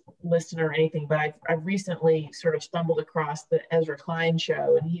podcast listener or anything, but I've recently sort of stumbled across the Ezra Klein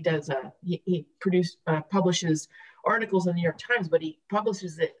show, and he publishes articles in the New York Times, but he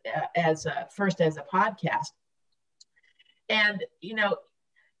publishes it first as a podcast. And, you know,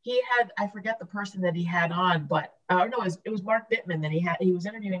 he had, I forget the person that he had on, but no, it was Mark Bittman that he was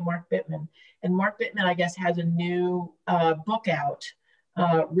interviewing Mark Bittman. And Mark Bittman, I guess, has a new book out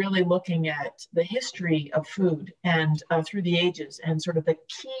really looking at the history of food and through the ages and sort of the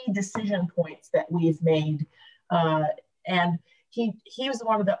key decision points that we've made. And he was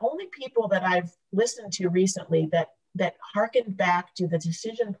one of the only people that I've listened to recently that harkened back to the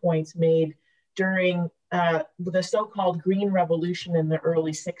decision points made during the so-called Green Revolution in the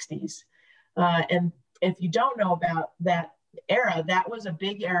early 60s. And if you don't know about that era, that was a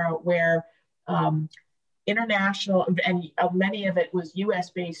big era where international, and many of it was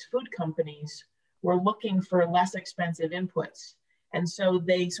US-based food companies were looking for less expensive inputs. And so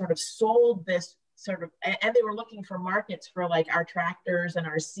they sort of sold this sort of, and they were looking for markets for like our tractors and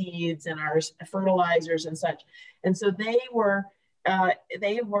our seeds and our fertilizers and such. And so they were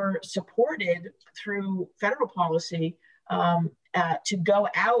supported through federal policy to go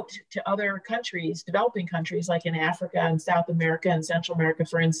out to other countries, developing countries like in Africa and South America and Central America,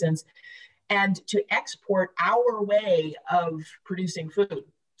 for instance, and to export our way of producing food.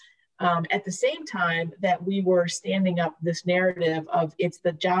 At the same time that we were standing up this narrative of it's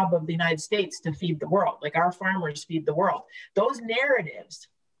the job of the United States to feed the world, like our farmers feed the world. Those narratives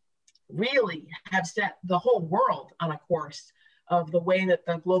really have set the whole world on a course of the way that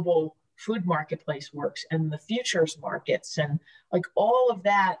the global food marketplace works and the futures markets and like all of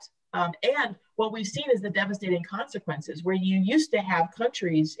that. And what we've seen is the devastating consequences where you used to have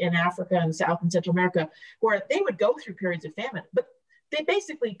countries in Africa and South and Central America where they would go through periods of famine, but they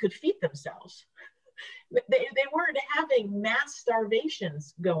basically could feed themselves. They weren't having mass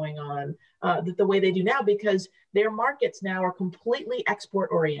starvations going on the way they do now because their markets now are completely export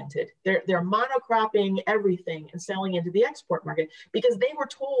oriented. They're monocropping everything and selling into the export market because they were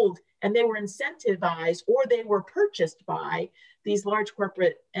told and they were incentivized or they were purchased by these large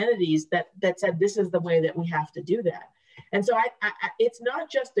corporate entities that said this is the way that we have to do that. And so it's not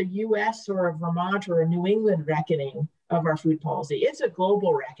just a US or a Vermont or a New England reckoning of our food policy. It's a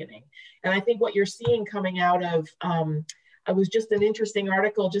global reckoning. And I think what you're seeing coming out of, it was just an interesting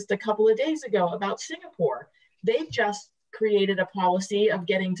article just a couple of days ago about Singapore. They just created a policy of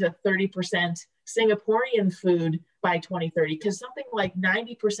getting to 30% Singaporean food by 2030, because something like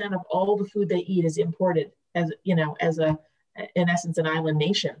 90% of all the food they eat is imported as, in essence, an island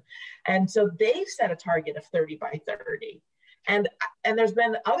nation. And so they've set a target of 30 by 30. And there's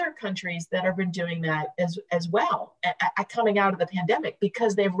been other countries that have been doing that as well, coming out of the pandemic,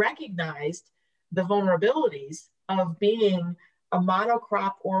 because they've recognized the vulnerabilities of being a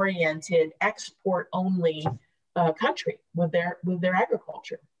monocrop-oriented, export-only country with their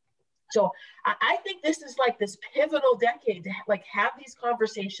agriculture. So I think this is like this pivotal decade to like have these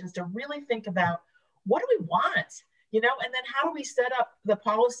conversations to really think about what do we want, and then how do we set up the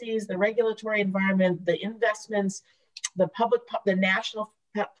policies, the regulatory environment, the investments, the national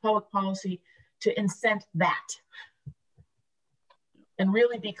public policy to incent that and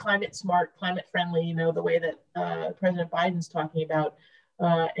really be climate smart, climate friendly, the way that President Biden's talking about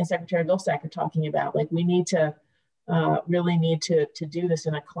and Secretary Vilsack are talking about. Like we need to really need to do this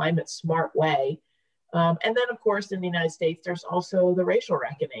in a climate smart way. And then of course, in the United States, there's also the racial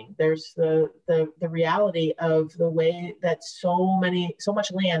reckoning. There's the reality of the way that so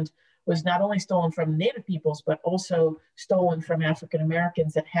much land was not only stolen from Native peoples, but also stolen from African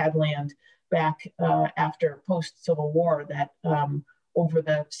Americans that had land back after post-Civil War that over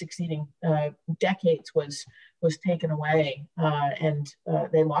the succeeding decades was taken away and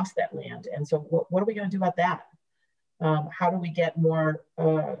they lost that land. And so what are we going to do about that? How do we get more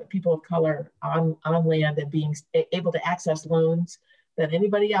people of color on land and being able to access loans that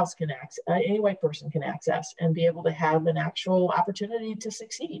anybody else can access, any white person can access, and be able to have an actual opportunity to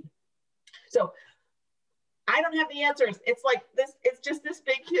succeed? So I don't have the answers. It's like this, it's just this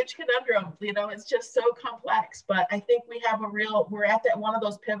big, huge conundrum, it's just so complex. But I think we're at one of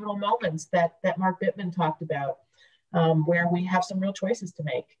those pivotal moments that Mark Bittman talked about, where we have some real choices to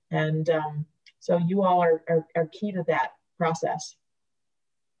make. And so you all are key to that process.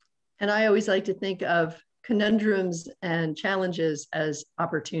 And I always like to think of conundrums and challenges as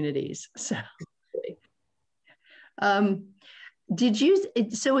opportunities. So,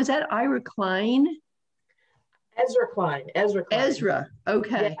 so is that Ira Klein? Ezra Klein. Ezra,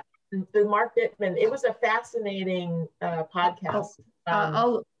 okay. Yeah, the Mark Bittman, it was a fascinating podcast.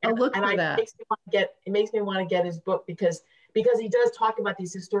 I'll look for that. It makes me want to get his book because he does talk about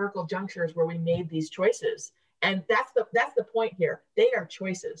these historical junctures where we made these choices. And that's the point here. They are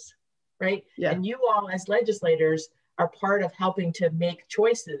choices, right? Yeah. And you all as legislators are part of helping to make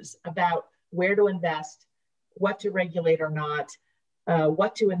choices about where to invest, what to regulate or not,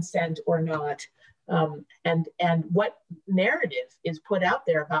 what to incent or not. and what narrative is put out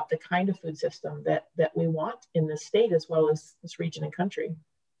there about the kind of food system that we want in this state as well as this region and country.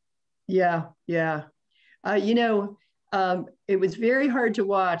 Yeah, yeah. It was very hard to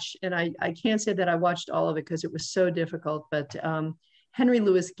watch, and I can't say that I watched all of it because it was so difficult, but Henry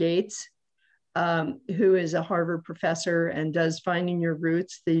Louis Gates, who is a Harvard professor and does Finding Your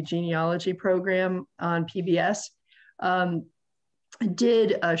Roots, the genealogy program on PBS,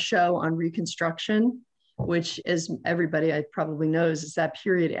 did a show on Reconstruction, which, as everybody probably knows, is that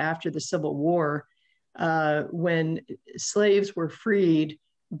period after the Civil War when slaves were freed,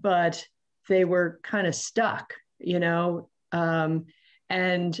 but they were kind of stuck, and some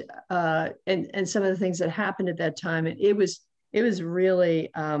of the things that happened at that time. It was really,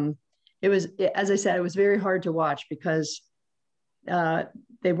 as I said, it was very hard to watch because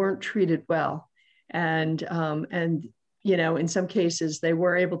they weren't treated well. And in some cases they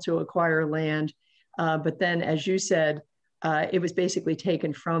were able to acquire land, but then, as you said, it was basically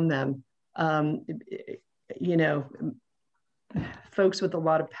taken from them. Folks with a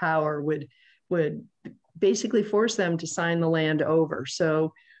lot of power would basically force them to sign the land over.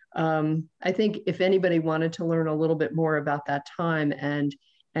 So I think if anybody wanted to learn a little bit more about that time and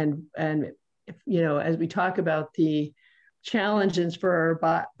as we talk about the challenges for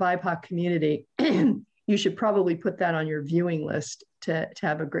our BIPOC community, you should probably put that on your viewing list to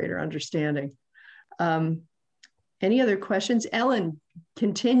have a greater understanding. Any other questions? Ellen,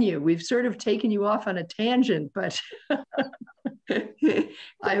 continue. We've sort of taken you off on a tangent, but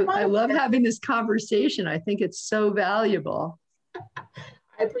I love having this conversation. I think it's so valuable.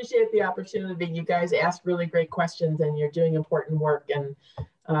 I appreciate the opportunity. You guys ask really great questions and you're doing important work. And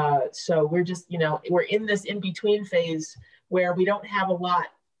so we're just, we're in this in-between phase where we don't have a lot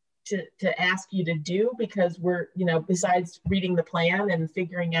to ask you to do because we're, besides reading the plan and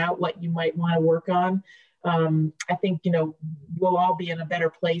figuring out what you might want to work on, I think, we'll all be in a better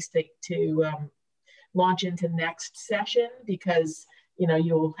place to launch into next session because,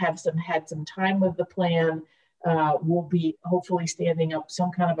 you'll have had some time with the plan. We'll be hopefully standing up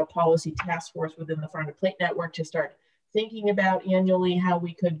some kind of a policy task force within the Farm to Plate Network to start thinking about annually how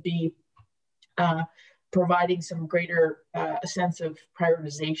we could be providing some greater sense of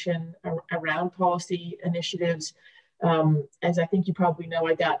prioritization around policy initiatives. As I think you probably know,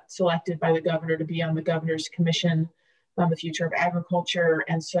 I got selected by the governor to be on the governor's commission on the future of agriculture.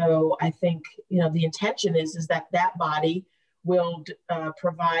 And so I think, the intention is that body will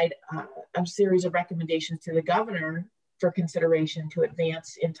provide a series of recommendations to the governor for consideration to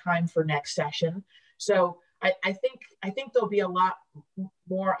advance in time for next session. So I think there'll be a lot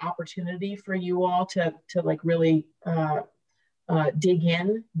more opportunity for you all to really dig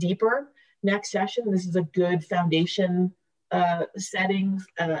in deeper next session. This is a good foundation setting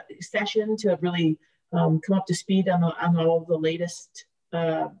session to really come up to speed on all of the latest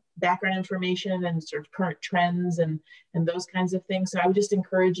background information and sort of current trends and those kinds of things. So I would just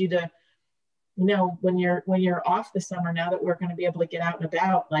encourage you to, when you're off the summer, now that we're going to be able to get out and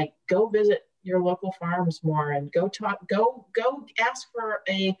about, go visit your local farms more and go ask for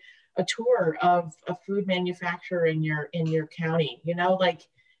a tour of a food manufacturer in your county.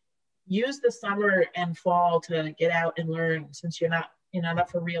 Use the summer and fall to get out and learn. Since you're not up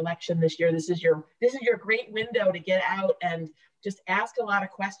for re-election this year, this is your great window to get out and just ask a lot of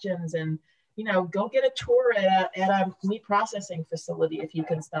questions and go get a tour at a meat processing facility if you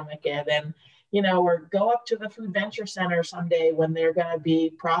can stomach it, and or go up to the Food Venture Center someday when they're going to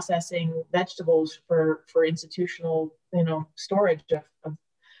be processing vegetables for institutional storage of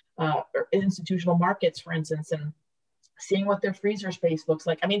or institutional markets, for instance, and seeing what their freezer space looks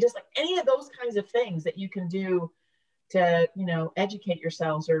like. I mean, just any of those kinds of things that you can do to educate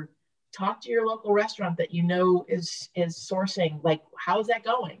yourselves, or talk to your local restaurant that is sourcing, how's that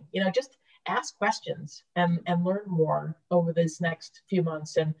going? Just ask questions and learn more over this next few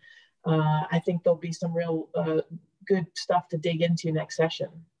months. And I think there'll be some real good stuff to dig into next session.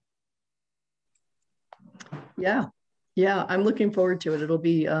 Yeah, I'm looking forward to it. It'll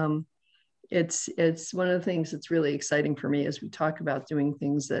be it's one of the things that's really exciting for me as we talk about doing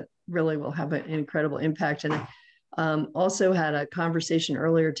things that really will have an incredible impact. And also had a conversation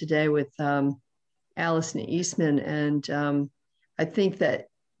earlier today with Allison Eastman, and I think that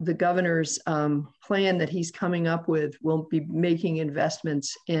the governor's plan that he's coming up with will be making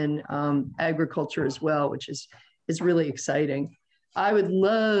investments in agriculture as well, which is really exciting. I would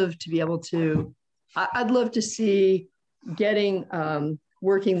love to be able to, I'd love to see getting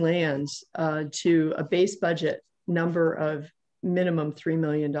working lands to a base budget number of minimum $3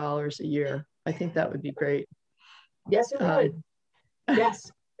 million a year. I think that would be great. Yes, it would.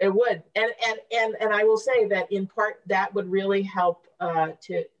 Yes. It would, and I will say that in part that would really help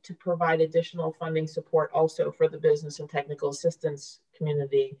to provide additional funding support also for the business and technical assistance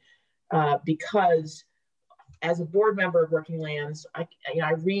community, because as a board member of Working Lands,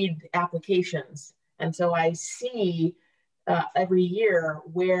 I read applications, and so I see every year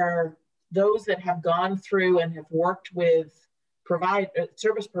where those that have gone through and have worked with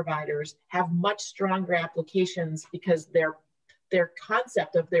service providers have much stronger applications because their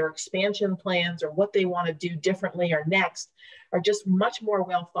concept of their expansion plans or what they want to do differently or next are just much more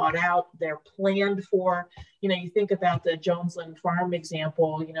well thought out. They're planned for. You think about the Jonesland Farm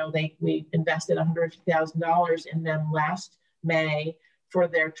example. We invested $150,000 in them last May for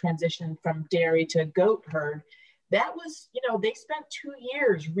their transition from dairy to goat herd. That was, they spent 2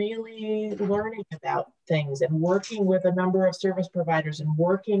 years really learning about things and working with a number of service providers and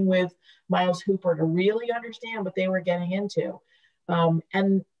working with Miles Hooper to really understand what they were getting into.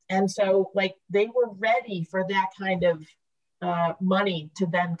 And so they were ready for that kind of money to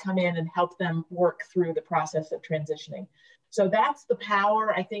then come in and help them work through the process of transitioning. So that's the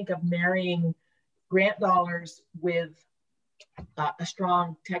power, I think, of marrying grant dollars with a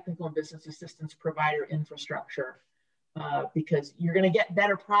strong technical and business assistance provider infrastructure, because you're going to get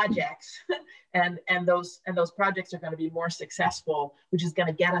better projects, and those projects are going to be more successful, which is going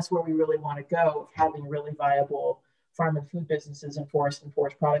to get us where we really want to go, of having really viable farm and food businesses and forest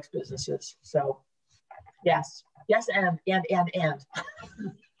products businesses. So yes, and.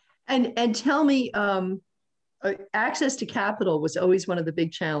 And tell me, access to capital was always one of the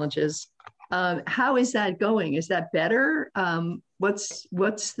big challenges. How is that going? Is that better? What's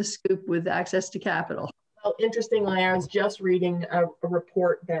the scoop with access to capital? Well, interestingly, I was just reading a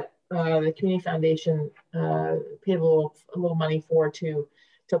report that the Community Foundation paid a little money for to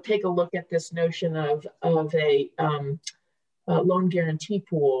take a look at this notion of a loan guarantee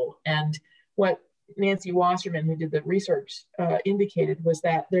pool. And what Nancy Wasserman, who did the research, indicated was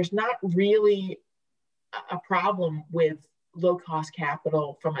that there's not really a problem with low-cost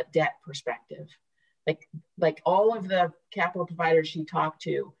capital from a debt perspective. Like all of the capital providers she talked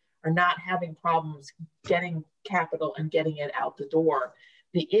to are not having problems getting capital and getting it out the door.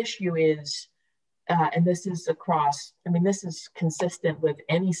 The issue is, and this is this is consistent with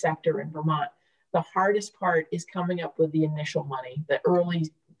any sector in Vermont, the hardest part is coming up with the initial money, the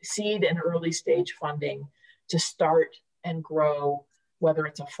early seed and early stage funding to start and grow, whether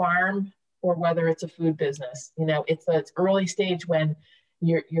it's a farm or whether it's a food business. It's early stage when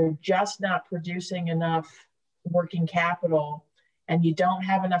you're just not producing enough working capital and you don't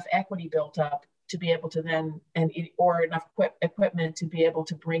have enough equity built up to be able to or enough equipment to be able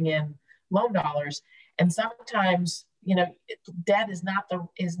to bring in loan dollars. And sometimes, debt is not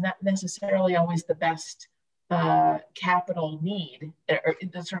necessarily always the best capital need, or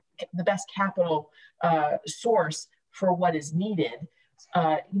the best capital source for what is needed.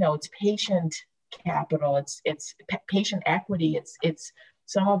 It's patient capital, it's patient equity, it's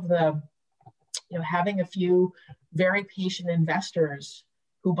some of the, having a few very patient investors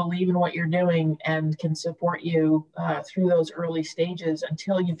who believe in what you're doing and can support you through those early stages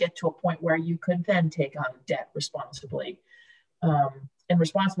until you get to a point where you could then take on debt responsibly. And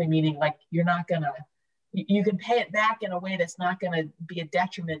responsibly meaning like you can pay it back in a way that's not going to be a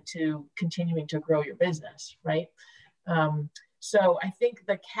detriment to continuing to grow your business, right? So I think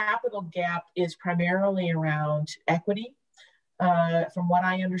the capital gap is primarily around equity, from what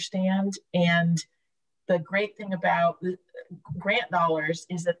I understand. And the great thing about grant dollars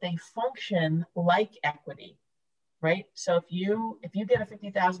is that they function like equity, right? So if you get a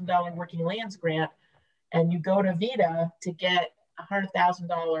 $50,000 Working Lands grant and you go to VITA to get a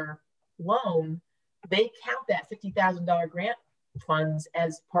 $100,000 loan, they count that $50,000 grant funds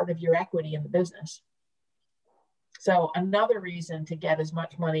as part of your equity in the business. So another reason to get as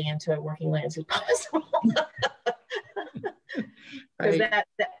much money into Working Lands as possible. Because right.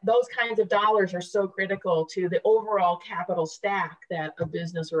 Those kinds of dollars are so critical to the overall capital stack that a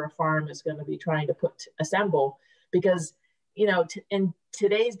business or a farm is going to be trying to assemble. Because, in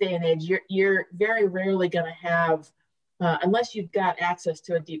today's day and age, you're very rarely going to have, unless you've got access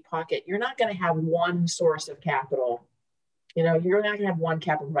to a deep pocket, you're not going to have one source of capital. You're not going to have one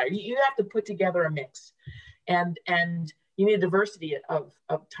capital provider. You have to put together a mix, and you need a diversity of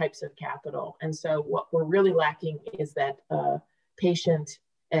types of capital. And so what we're really lacking is that patient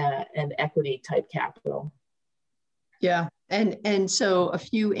and equity type capital. Yeah, and so a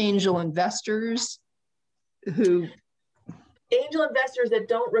few angel investors that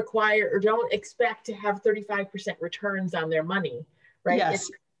don't require or don't expect to have 35% returns on their money, right? Yes,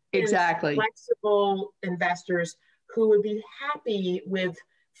 exactly. Flexible investors who would be happy with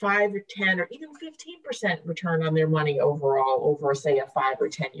 5 or 10 or even 15% return on their money overall over, say, a 5 or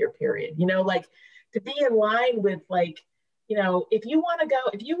 10-year period. You know, like to be in line with, like, you know, if you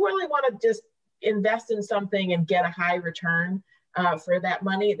really want to just invest in something and get a high return for that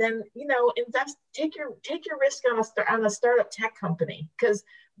money, then, you know, take your risk on a startup tech company, because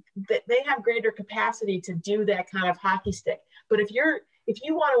they have greater capacity to do that kind of hockey stick. But if you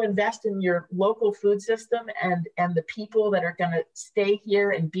want to invest in your local food system and the people that are going to stay here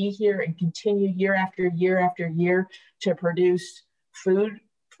and be here and continue year after year after year to produce food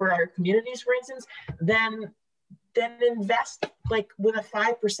for our communities, for instance, then invest like with a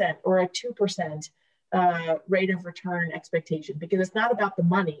 5% or a 2% rate of return expectation, because it's not about the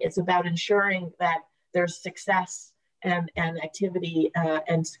money. It's about ensuring that there's success and activity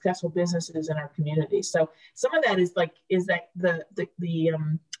and successful businesses in our communities. So some of that is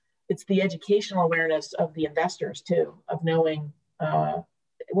it's the educational awareness of the investors too, of knowing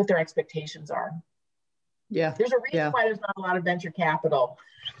what their expectations are. Yeah. There's a reason why there's not a lot of venture capital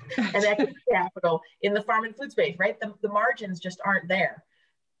and equity capital in the farm and food space, right? The margins just aren't there.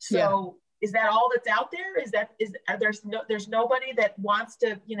 So is that all that's out there? There's nobody that wants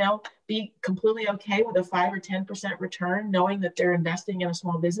to, you know, be completely okay with a 5 or 10% return, knowing that they're investing in a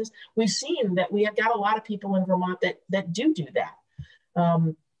small business? We've seen that we have got a lot of people in Vermont that do that.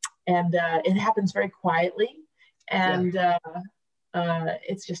 And it happens very quietly. And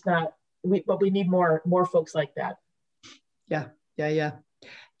it's just not, but we need more folks like that. Yeah.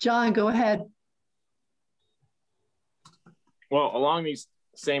 John, go ahead. Well, along these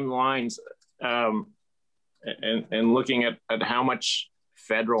same lines, and looking at how much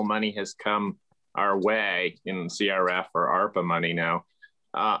federal money has come our way in CRF or ARPA money now,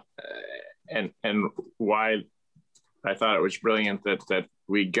 and why I thought it was brilliant that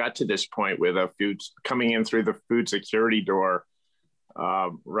we got to this point with a food coming in through the food security door,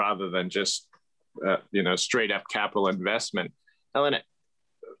 rather than just straight up capital investment. Ellen,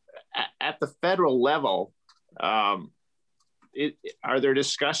 at the federal level, are there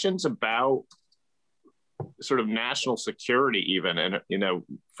discussions about sort of national security even, and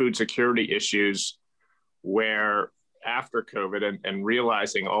food security issues, where after COVID and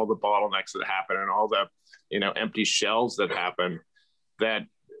realizing all the bottlenecks that happen and all the empty shelves that happen, that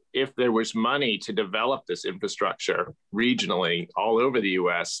if there was money to develop this infrastructure regionally all over the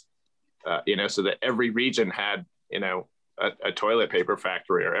U.S., so that every region had a toilet paper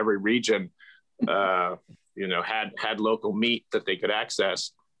factory, or every region had local meat that they could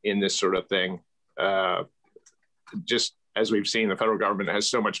access in this sort of thing. Just as we've seen, the federal government has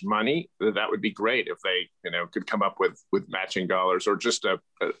so much money that would be great if they could come up with matching dollars, or just a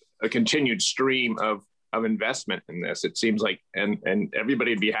continued stream of investment in this. It seems like, and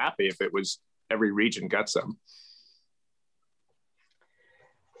everybody would be happy if it was every region got some.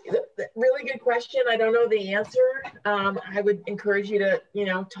 Really good question. I don't know the answer. I would encourage you to,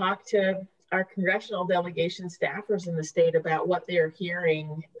 talk to our congressional delegation staffers in the state about what they're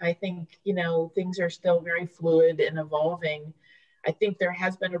hearing. I think, things are still very fluid and evolving. I think there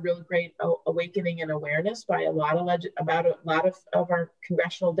has been a really great awakening and awareness by about a lot of our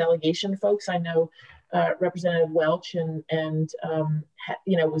congressional delegation folks. I know Representative Welch and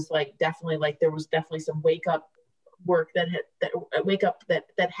was there was definitely some wake up work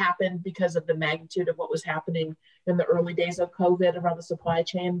that happened because of the magnitude of what was happening in the early days of COVID around the supply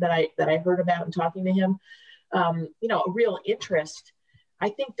chain that I heard about and talking to him. A real interest. I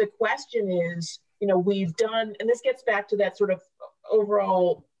think the question is, we've done, and this gets back to that sort of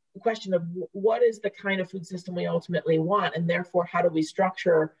overall question of what is the kind of food system we ultimately want, and therefore how do we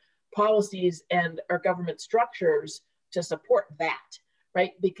structure policies and our government structures to support that,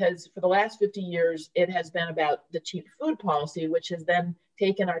 right? Because for the last 50 years, it has been about the cheap food policy, which has then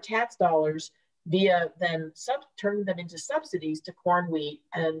taken our tax dollars turning them into subsidies to corn, wheat,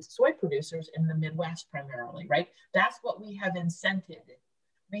 and soy producers in the Midwest primarily, right? That's what we have incented.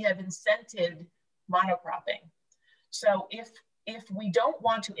 We have incented monocropping. So if we don't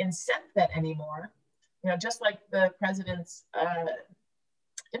want to incent that anymore, just like the president's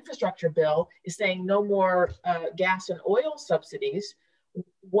infrastructure bill is saying no more gas and oil subsidies,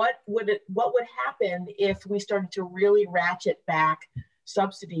 what would happen if we started to really ratchet back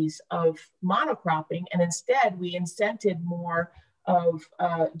subsidies of monocropping, and instead we incented more of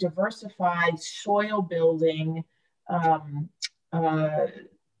diversified soil building,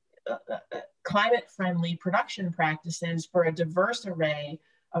 climate-friendly production practices for a diverse array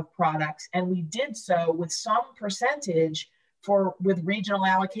of products, and we did so with some percentage with regional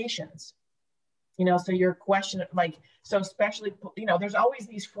allocations. So your question, especially, there's always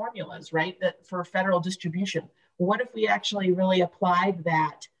these formulas, right, that for federal distribution. What if we actually really applied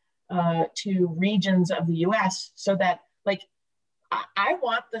that to regions of the US so that, like, I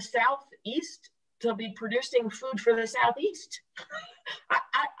want the Southeast to be producing food for the Southeast.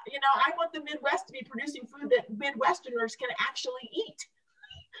 I want the Midwest to be producing food that Midwesterners can actually eat,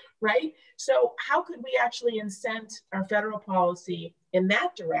 right? So how could we actually incent our federal policy in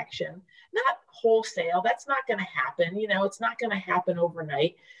that direction? Not wholesale, that's not gonna happen, it's not gonna happen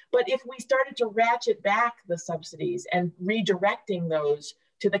overnight. But if we started to ratchet back the subsidies and redirecting those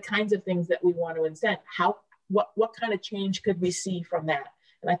to the kinds of things that we want to incent, what kind of change could we see from that?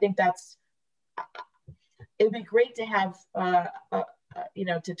 And I think it'd be great to have,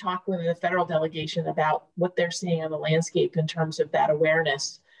 to talk with the federal delegation about what they're seeing on the landscape in terms of that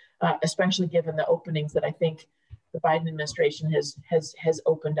awareness, especially given the openings that I think the Biden administration has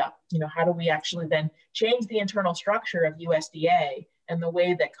opened up. How do we actually then change the internal structure of USDA and the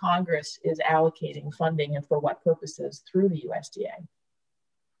way that Congress is allocating funding and for what purposes through the USDA?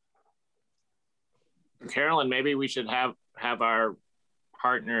 Carolyn, maybe we should have our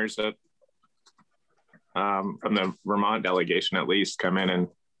partners from the Vermont delegation at least come in and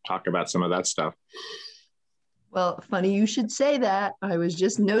talk about some of that stuff. Well, funny you should say that. I was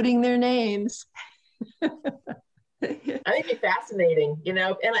just noting their names. I think it'd be fascinating, and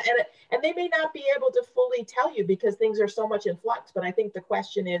they may not be able to fully tell you because things are so much in flux. But I think the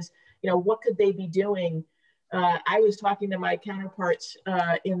question is, what could they be doing? I was talking to my counterparts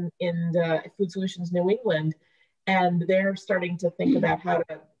in Food Solutions New England, and they're starting to think about how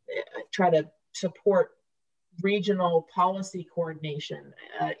to try to support regional policy coordination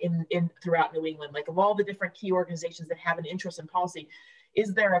in throughout New England. Like, of all the different key organizations that have an interest in policy,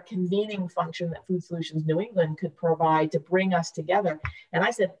 is there a convening function that Food Solutions New England could provide to bring us together? And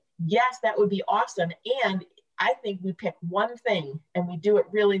I said, yes, that would be awesome. And I think we pick one thing and we do it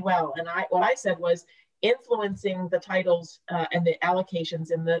really well. And what I said was influencing the titles and the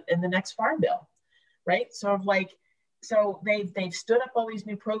allocations in the next farm bill, right? So they've stood up all these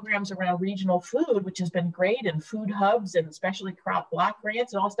new programs around regional food, which has been great, and food hubs and especially crop block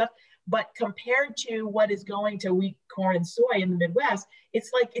grants and all stuff. But compared to what is going to wheat, corn, and soy in the Midwest,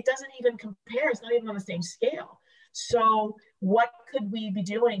 it's like it doesn't even compare. It's not even on the same scale. So what could we be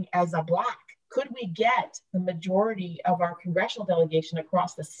doing as a block? Could we get the majority of our congressional delegation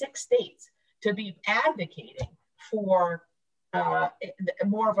across the 6 states to be advocating for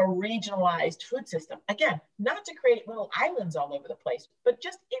more of a regionalized food system? Again, not to create little islands all over the place, but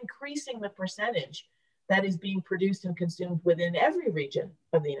just increasing the percentage that is being produced and consumed within every region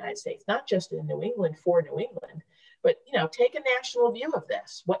of the United States, not just in New England for New England, but take a national view of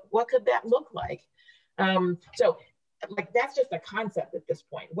this. What could that look like? So that's just a concept at this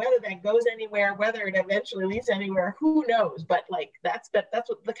point. Whether that goes anywhere, whether it eventually leads anywhere, who knows? But that's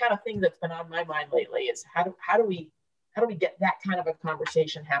what the kind of thing that's been on my mind lately is how do we get that kind of a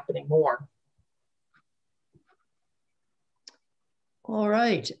conversation happening more? All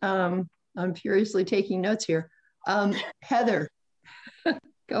right. I'm furiously taking notes here. Heather,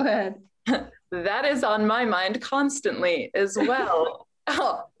 go ahead. That is on my mind constantly as well,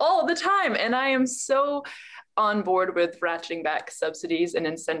 all the time. And I am so on board with ratcheting back subsidies and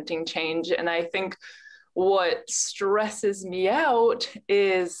incenting change. And I think what stresses me out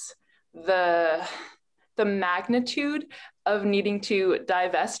is the magnitude of needing to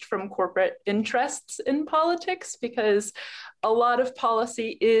divest from corporate interests in politics, because a lot of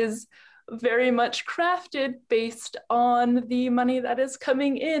policy is very much crafted based on the money that is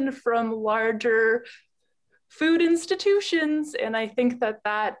coming in from larger food institutions. And I think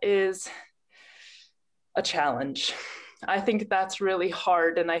that is a challenge. I think that's really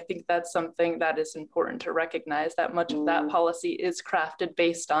hard. And I think that's something that is important to recognize, that much of that policy is crafted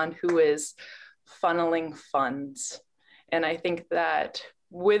based on who is funneling funds. And I think that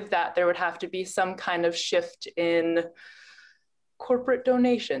with that, there would have to be some kind of shift in corporate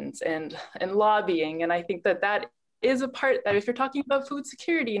donations and lobbying. And I think that is a part that if you're talking about food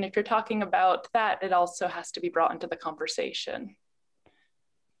security and if you're talking about that, it also has to be brought into the conversation.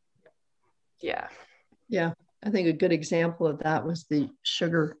 Yeah. Yeah, I think a good example of that was the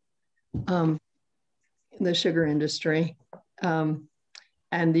sugar industry and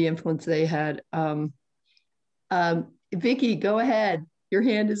the influence they had. Vicki, go ahead. Your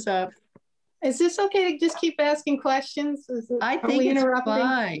hand is up. Is this okay to just keep asking questions? I think it's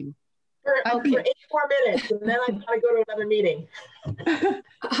fine. For 8 more minutes, and then I gotta go to another meeting.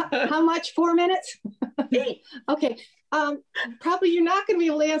 How much? 4 minutes? 8. Okay. Probably you're not going to be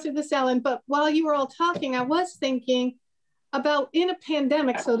able to answer this, Ellen, but while you were all talking, I was thinking about in a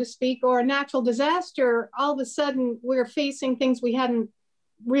pandemic, so to speak, or a natural disaster, all of a sudden we're facing things we hadn't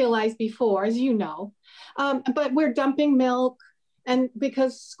realized before, as you know. But we're dumping milk and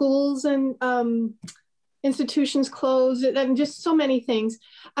because schools and institutions closed and just so many things.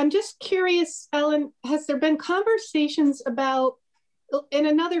 I'm just curious, Ellen, has there been conversations about, in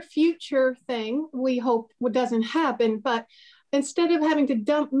another future thing, we hope what doesn't happen, but instead of having to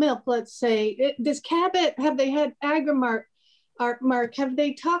dump milk, let's say, does Cabot, have they had Agrimark, Mark, have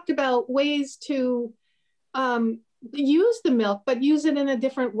they talked about ways to use the milk, but use it in a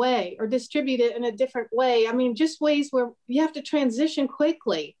different way or distribute it in a different way? I mean, just ways where you have to transition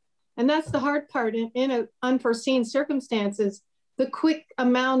quickly. And that's the hard part in unforeseen circumstances, the quick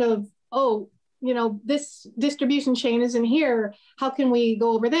amount of, oh, you know, this distribution chain isn't here. How can we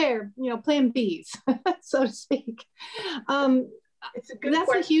go over there? You know, plan Bs, so to speak.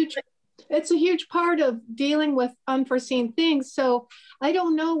 It's a huge part of dealing with unforeseen things. So I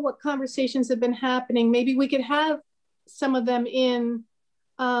don't know what conversations have been happening. Maybe we could have some of them in,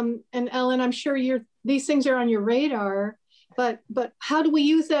 and Ellen, I'm sure these things are on your radar. But how do we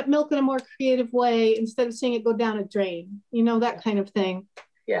use that milk in a more creative way instead of seeing it go down a drain? You know, that kind of thing.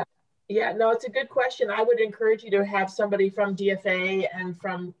 Yeah, no, it's a good question. I would encourage you to have somebody from DFA and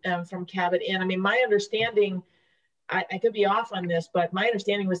from Cabot in. I mean, my understanding, I could be off on this, but my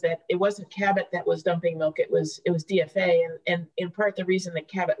understanding was that it wasn't Cabot that was dumping milk. It was DFA, and in part the reason that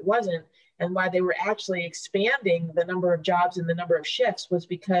Cabot wasn't, and why they were actually expanding the number of jobs and the number of shifts, was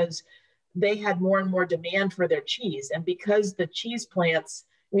because they had more and more demand for their cheese. And because the cheese plants,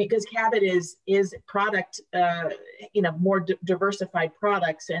 because Cabot is product, more diversified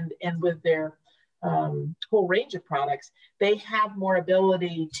products, and with their whole range of products, they have more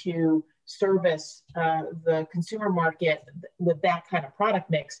ability to service the consumer market with that kind of product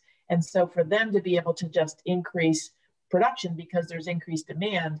mix. And so for them to be able to just increase production because there's increased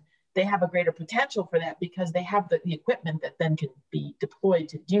demand, they have a greater potential for that because they have the equipment that then can be deployed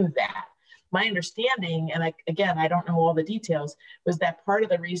to do that. My understanding, and I don't know all the details, was that part of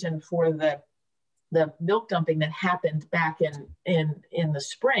the reason for the milk dumping that happened back in the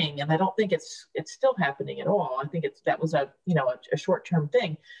spring, and I don't think it's still happening at all. I think that was a short-term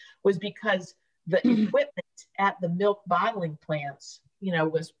thing, was because the equipment at the milk bottling plants,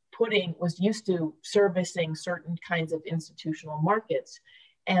 was used to servicing certain kinds of institutional markets.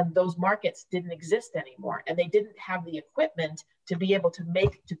 And those markets didn't exist anymore, and they didn't have the equipment to be able to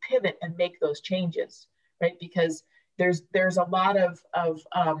pivot and make those changes, right? Because there's a lot of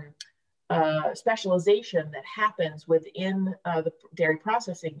specialization that happens within the dairy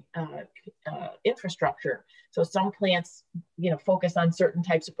processing infrastructure. So some plants, focus on certain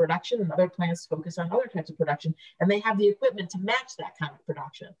types of production, and other plants focus on other types of production, and they have the equipment to match that kind of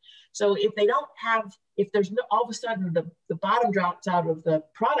production. So if there's no, all of a sudden the bottom drops out of the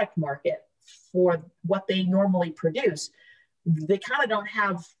product market for what they normally produce, they kind of don't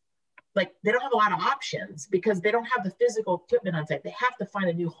have a lot of options because they don't have the physical equipment on site. They have to find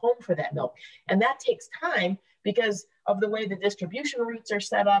a new home for that milk. And that takes time because of the way the distribution routes are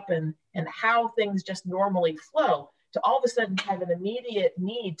set up and how things just normally flow, to all of a sudden have an immediate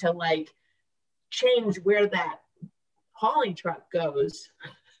need to change where that hauling truck goes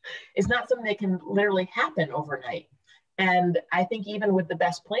is not something that can literally happen overnight. And I think even with the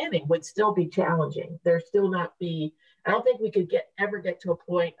best planning would still be challenging. I don't think we could ever get to a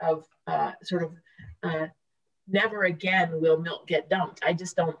point of never again will milk get dumped. I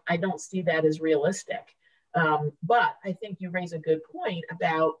don't see that as realistic. But I think you raise a good point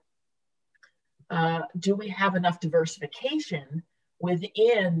about do we have enough diversification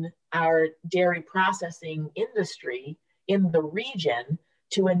within our dairy processing industry in the region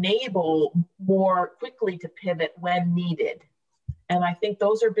to enable more quickly to pivot when needed? And I think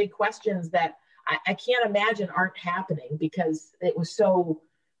those are big questions that I can't imagine aren't happening because it was so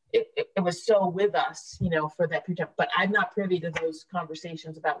with us, for that period. But I'm not privy to those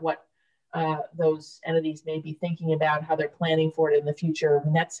conversations about what those entities may be thinking about, how they're planning for it in the future.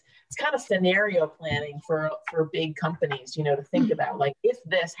 And it's kind of scenario planning for big companies, to think about, if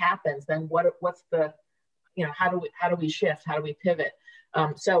this happens, then what's the, how do we shift? How do we pivot?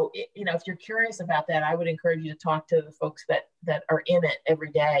 So, if you're curious about that, I would encourage you to talk to the folks that are in it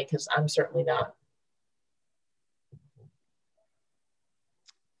every day, because I'm certainly not.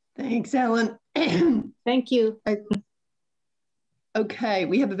 Thanks, Ellen. Thank you. Okay,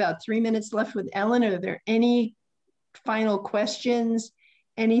 we have about 3 minutes left with Ellen. Are there any final questions?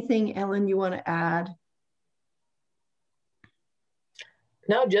 Anything, Ellen, you want to add?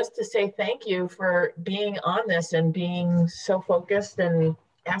 No, just to say thank you for being on this and being so focused and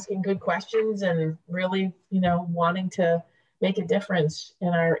asking good questions and really, wanting to make a difference in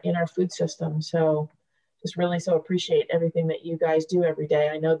our food system. So just really so appreciate everything that you guys do every day.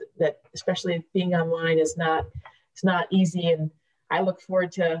 I know that especially being online it's not easy, and I look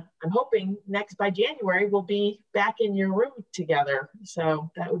forward to, I'm hoping next by January, we'll be back in your room together.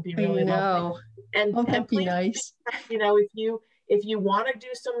 So that would be really lovely. And, that'd be nice. You know, if you want to do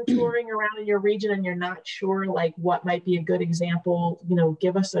some touring around in your region and you're not sure like what might be a good example, you know,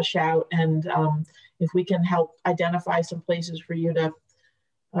 give us a shout. And if we can help identify some places for you to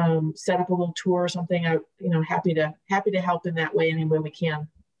set up a little tour or something, happy to help in that way any way we can.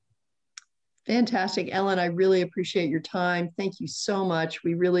 Fantastic. Ellen, I really appreciate your time. Thank you so much.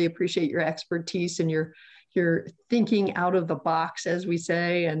 We really appreciate your expertise and your thinking out of the box, as we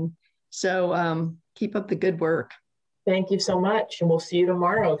say. And so keep up the good work. Thank you so much. And we'll see you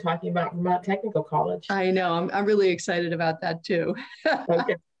tomorrow talking about Vermont Technical College. I know. I'm really excited about that too.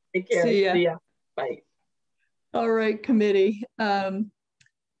 Okay. Take care. See ya. See ya. Bye. All right, committee. I've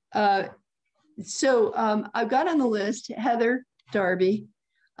got on the list Heather Darby.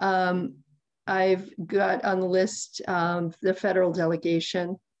 I've got on the list the federal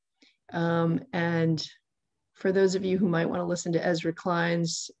delegation. And for those of you who might want to listen to Ezra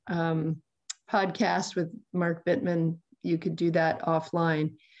Klein's podcast with Mark Bittman, you could do that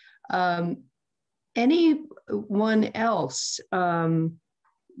offline. Anyone else?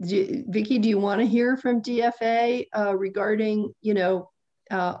 Vicki, do you want to hear from DFA regarding,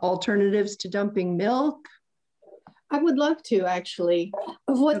 alternatives to dumping milk? I would love to, actually,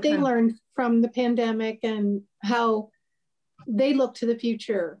 of what they learned from the pandemic and how they look to the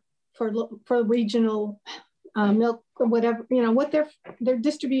future for regional milk or whatever, what their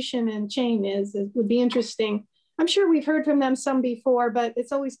distribution and chain is. It would be interesting. I'm sure we've heard from them some before, but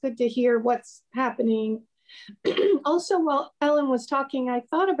it's always good to hear what's happening. Also, while Ellen was talking, I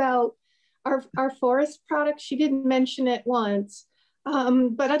thought about our forest products. She didn't mention it once.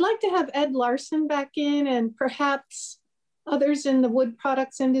 But I'd like to have Ed Larson back in and perhaps others in the wood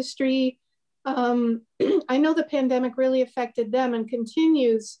products industry. I know the pandemic really affected them and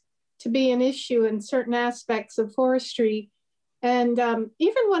continues to be an issue in certain aspects of forestry. And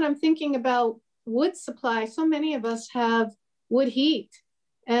even when I'm thinking about wood supply, so many of us have wood heat,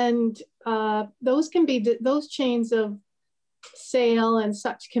 and those chains of sale and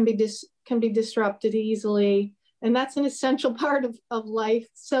such can be disrupted easily. And that's an essential part of life.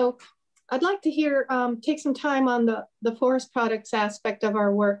 So I'd like to hear, take some time on the forest products aspect of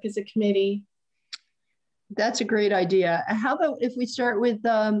our work as a committee. That's a great idea. How about if we start with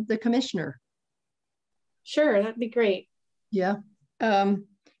the commissioner? Sure, that'd be great. Yeah. And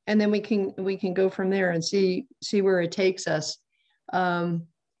then we can go from there and see where it takes us.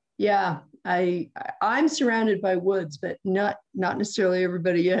 Yeah, I'm surrounded by woods, but not necessarily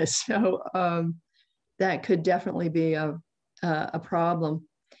everybody is. So that could definitely be a problem.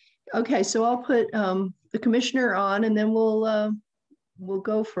 Okay, so I'll put the commissioner on, and then we'll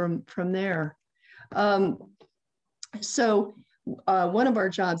go from there. So one of our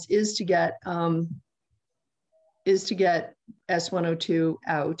jobs is to get S102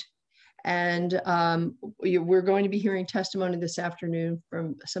 out, and we're going to be hearing testimony this afternoon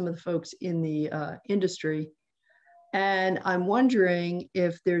from some of the folks in the industry. And I'm wondering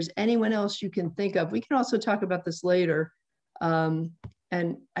if there's anyone else you can think of. We can also talk about this later.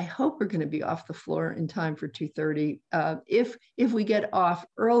 And I hope we're going to be off the floor in time for 2:30. If we get off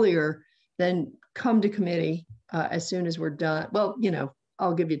earlier, then come to committee as soon as we're done. Well,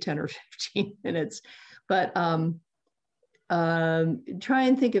 I'll give you 10 or 15 minutes, but try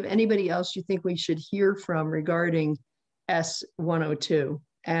and think of anybody else you think we should hear from regarding S102.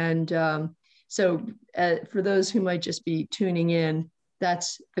 And so for those who might just be tuning in,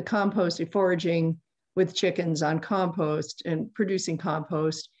 that's the composting, foraging with chickens on compost and producing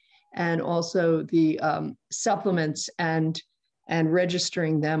compost, and also the supplements and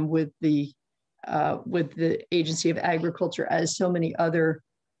registering them with the Agency of Agriculture, as so many other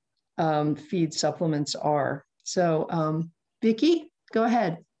feed supplements are. So Vicki, go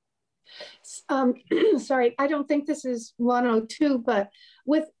ahead. Sorry, I don't think this is 102, but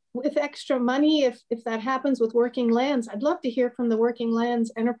with extra money, if that happens with Working Lands, I'd love to hear from the Working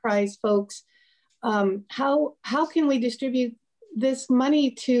Lands enterprise folks. How can we distribute this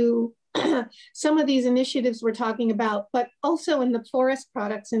money to some of these initiatives we're talking about, but also in the forest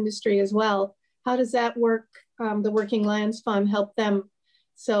products industry as well? How does that work? The Working Lands Fund help them.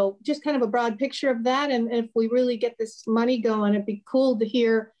 So just kind of a broad picture of that. And if we really get this money going, it'd be cool to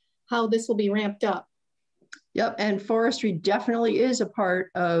hear how this will be ramped up. Yep, and forestry definitely is a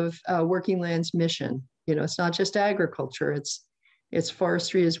part of Working Lands mission. It's not just agriculture, it's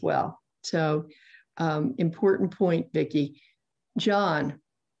forestry as well. So important point, Vicki. John.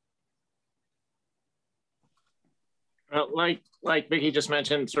 Like Vicki just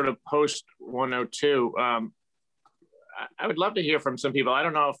mentioned, sort of post 102, I would love to hear from some people. I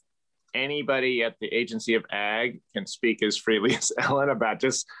don't know if anybody at the Agency of Ag can speak as freely as Ellen about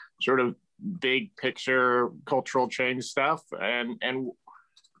just sort of big picture cultural change stuff. And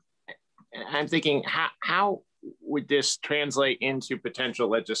I'm thinking, how would this translate into potential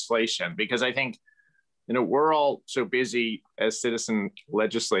legislation? Because I think, you know, we're all so busy as citizen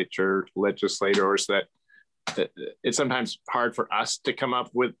legislators that it's sometimes hard for us to come up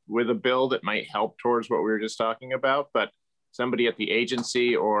with a bill that might help towards what we were just talking about. But somebody at the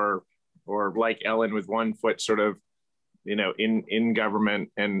agency or like Ellen with one foot sort of, you know, in government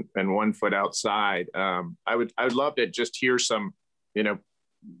and one foot outside, I would love to just hear some, you know,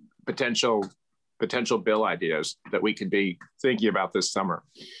 potential bill ideas that we could be thinking about this summer.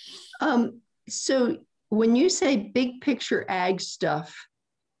 So when you say big picture ag stuff,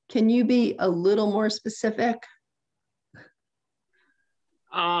 can you be a little more specific?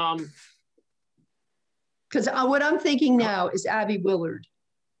 Because what I'm thinking now is Abby Willard.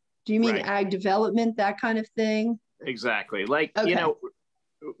 Do you mean right. ag development, that kind of thing? Exactly. Like, okay. You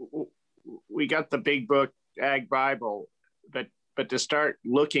know, we got the big book, Ag Bible, but to start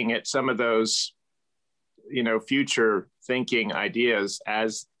looking at some of those, you know, future thinking ideas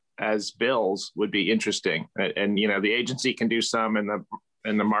as bills would be interesting. And you know, the agency can do some, and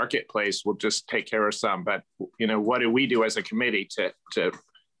the marketplace will just take care of some. But you know, what do we do as a committee to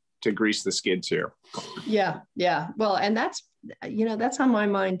grease the skids here? Yeah. Well, and that's, you know, that's on my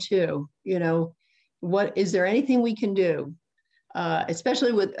mind too. You know, what is there anything we can do,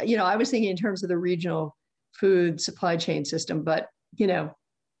 especially with, you know, I was thinking in terms of the regional food supply chain system, but you know,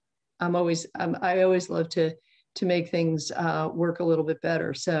 I always love to make things work a little bit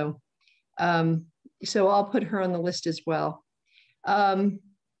better. So I'll put her on the list as well. Other,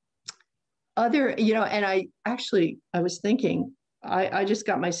 you know, and I was thinking, I just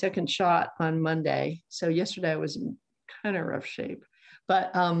got my second shot on Monday. So yesterday I was in kind of rough shape,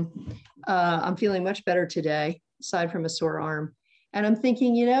 but I'm feeling much better today, aside from a sore arm. And I'm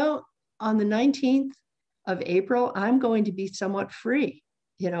thinking, you know, on the 19th of April, I'm going to be somewhat free.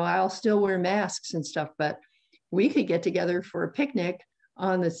 You know, I'll still wear masks and stuff, but we could get together for a picnic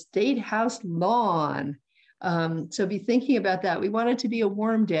on the State House lawn. So be thinking about that. We want it to be a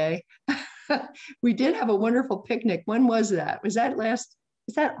warm day. We did have a wonderful picnic. When was that? Is that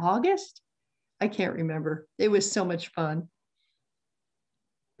August? I can't remember. It was so much fun.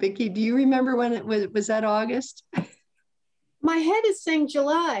 Vicki, do you remember when it was that August? My head is saying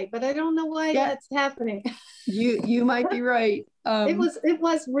July, but I don't know why that's happening. You might be right. It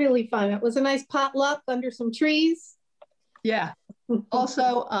was really fun. It was a nice potluck under some trees. Yeah.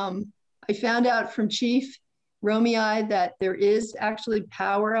 Also, I found out from Chief Romei that there is actually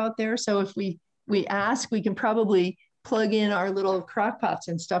power out there. So if we ask, we can probably plug in our little crock pots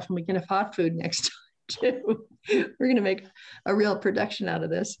and stuff, and we can have hot food next time too. We're going to make a real production out of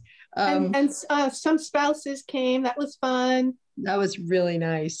this. And some spouses came. That was fun. That was really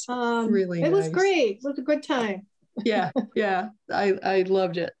nice. Really nice. It was great. It was a good time. Yeah. I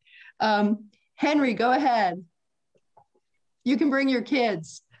loved it. Henry, go ahead. You can bring your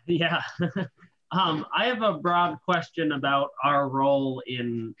kids. Yeah. I have a broad question about our role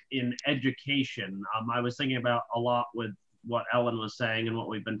in education. I was thinking about a lot with what Ellen was saying and what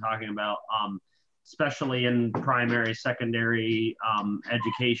we've been talking about, especially in primary, secondary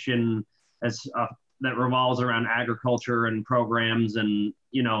education that revolves around agriculture and programs. And,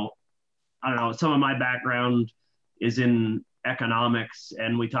 you know, I don't know, some of my background is in economics,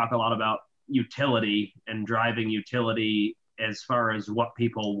 and we talk a lot about utility and driving utility as far as what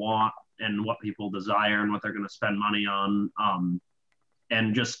people want and what people desire and what they're going to spend money on.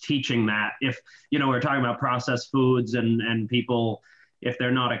 And just teaching that, if, you know, we're talking about processed foods and people, if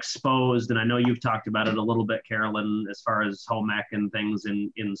they're not exposed, and I know you've talked about it a little bit, Carolyn, as far as home ec and things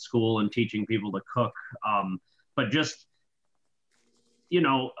in school and teaching people to cook. But just, you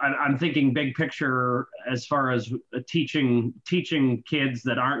know, I'm thinking big picture as far as teaching kids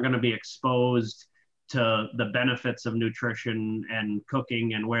that aren't going to be exposed to the benefits of nutrition and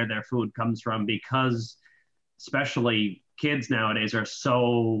cooking and where their food comes from, because especially kids nowadays are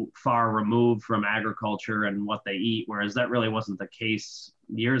so far removed from agriculture and what they eat, whereas that really wasn't the case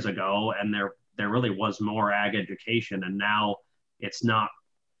years ago. And there really was more ag education, and now it's not,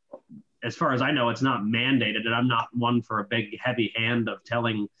 as far as I know, it's not mandated. And I'm not one for a big heavy hand of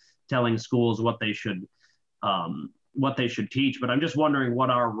telling schools what they should teach, but I'm just wondering what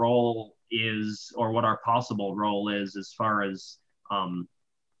our role is, or what our possible role is, as far as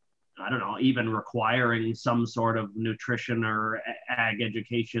I don't know, even requiring some sort of nutrition or ag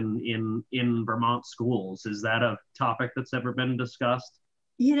education in Vermont schools. Is that a topic that's ever been discussed?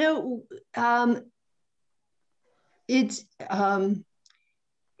 You know,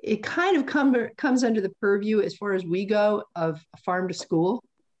 it kind of comes under the purview, as far as we go, of farm to school.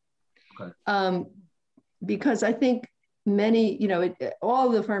 Okay. Because I think many, all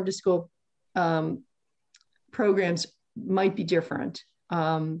the farm to school programs might be different.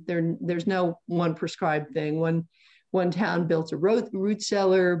 There's no one prescribed thing. One town built a root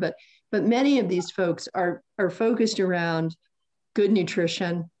cellar, but many of these folks are focused around good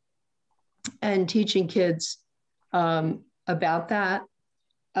nutrition and teaching kids about that.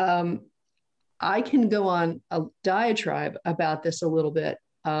 I can go on a diatribe about this a little bit.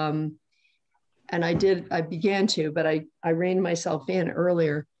 And I began to, but I reined myself in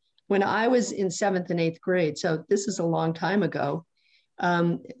earlier. When I was in 7th and 8th grade, so this is a long time ago,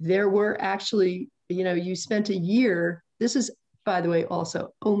 there were actually, you spent a year, this is, by the way,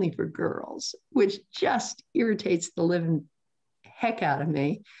 also only for girls, which just irritates the living heck out of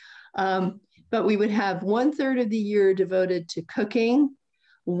me. But we would have 1/3 of the year devoted to cooking,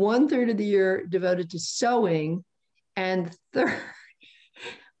 1/3 of the year devoted to sewing, and third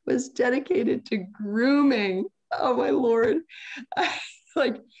was dedicated to grooming. Oh my Lord.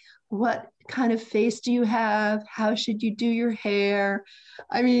 Like, what kind of face do you have? How should you do your hair?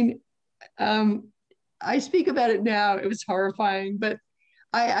 I mean, I speak about it now. It was horrifying, but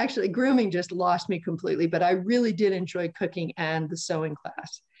grooming just lost me completely, but I really did enjoy cooking and the sewing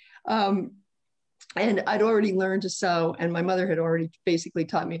class. And I'd already learned to sew, and my mother had already basically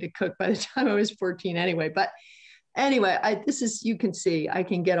taught me to cook by the time I was 14 anyway. But anyway, you can see I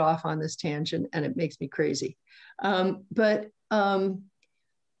can get off on this tangent and it makes me crazy.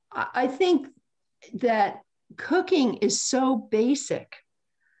 I think that cooking is so basic.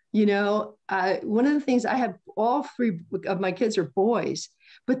 One of the things, I have all 3 of my kids are boys,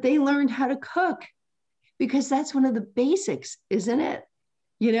 but they learned how to cook because that's one of the basics, isn't it?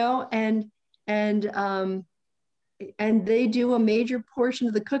 And they do a major portion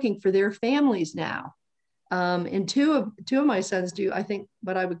of the cooking for their families now. And two of my sons do, I think,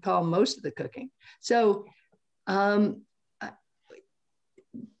 what I would call most of the cooking. So,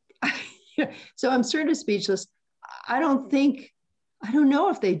 so I'm sort of speechless. I don't know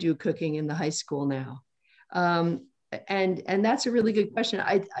if they do cooking in the high school now. And that's a really good question.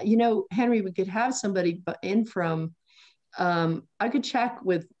 Henry, we could have somebody in from, I could check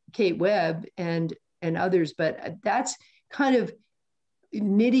with Kate Webb and others, but that's kind of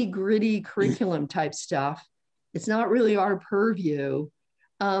nitty gritty curriculum type stuff. It's not really our purview,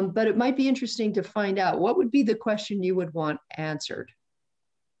 but it might be interesting to find out. What would be the question you would want answered?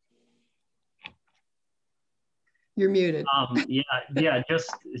 You're muted. Yeah.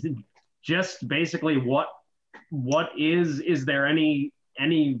 Just basically what is there any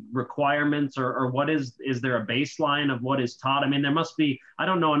requirements or what is there a baseline of what is taught? I mean, there must be, I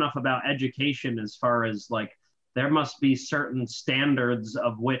don't know enough about education as far as like, there must be certain standards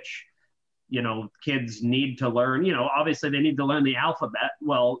of which, kids need to learn. Obviously they need to learn the alphabet.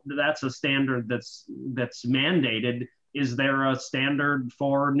 Well, that's a standard that's mandated. Is there a standard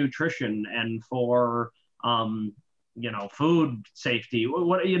for nutrition and for, food safety?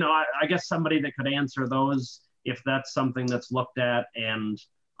 What, I guess somebody that could answer those, if that's something that's looked at. And,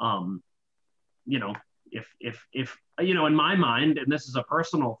 if in my mind, and this is a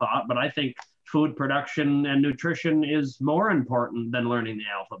personal thought, but I think food production and nutrition is more important than learning the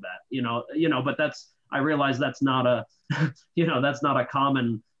alphabet, but I realize that's not a, that's not a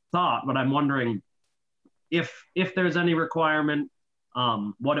common thought, but I'm wondering if there's any requirement,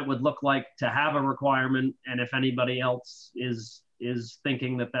 what it would look like to have a requirement, and if anybody else is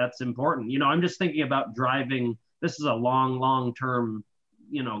thinking that that's important. I'm just thinking about driving, this is a long-term,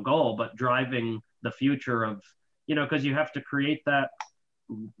 goal, but driving the future of, because you have to create that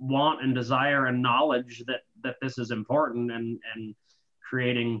want and desire and knowledge that this is important and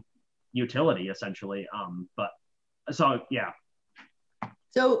creating utility essentially.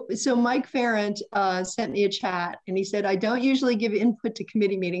 So Mike Ferrand sent me a chat and he said, I don't usually give input to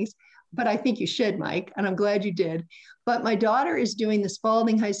committee meetings, but I think you should, Mike, and I'm glad you did. But my daughter is doing the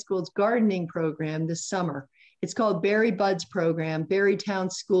Spalding High School's gardening program this summer. It's called Berry Buds Program. Berrytown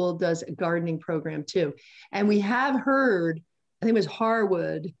School does a gardening program too. And we have heard, I think it was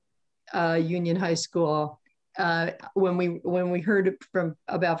Harwood Union High School, when we heard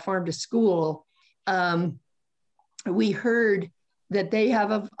about Farm to School, we heard that they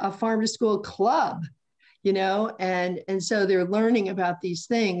have a Farm to School club, and so they're learning about these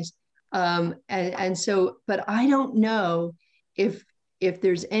things. And so, but I don't know if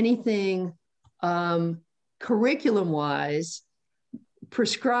there's anything curriculum-wise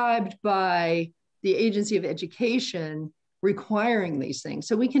prescribed by the Agency of Education requiring these things.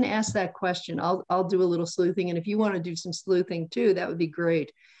 So we can ask that question. I'll do a little sleuthing. And if you want to do some sleuthing too, that would be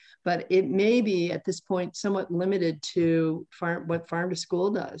great. But it may be at this point somewhat limited to what farm to school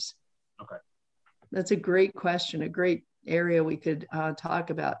does. Okay. That's a great question, a great area we could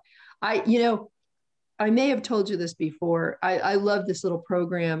talk about. I may have told you this before. I love this little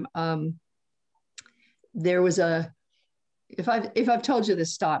program. There was if I've told you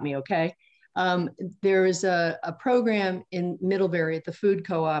this, stop me, okay? There was a program in Middlebury at the food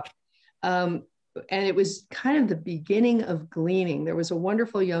co-op, and it was kind of the beginning of gleaning. There was a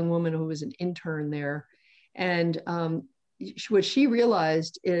wonderful young woman who was an intern there, and what she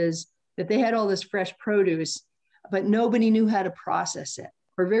realized is that they had all this fresh produce, but nobody knew how to process it,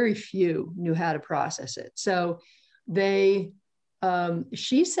 or very few knew how to process it. So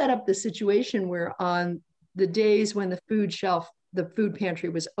she set up the situation where on the days when the food pantry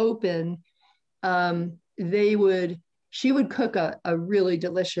was open, she would cook a really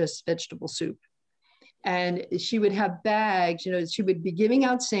delicious vegetable soup. And she would have bags, she would be giving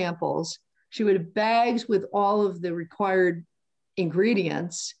out samples. She would have bags with all of the required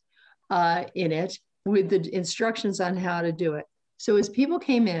ingredients in it, with the instructions on how to do it. So as people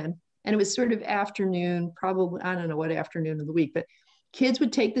came in, and it was sort of afternoon, probably, I don't know what afternoon of the week, but kids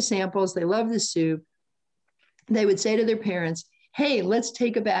would take the samples. They loved the soup. They would say to their parents, hey, let's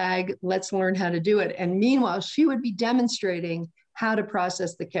take a bag, let's learn how to do it. And meanwhile, she would be demonstrating how to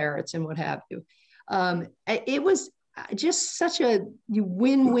process the carrots and what have you. It was just such a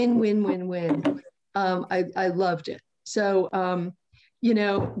win-win-win-win-win. I loved it. So,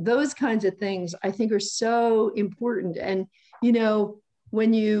 those kinds of things I think are so important. And,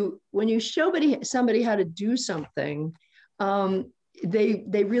 when you show somebody how to do something,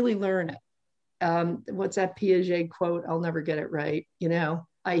 they really learn it. What's that Piaget quote? I'll never get it right.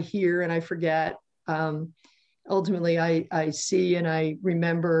 I hear and I forget. Ultimately, I see and I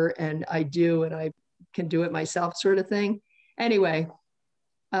remember and I do and I can do it myself, sort of thing. Anyway,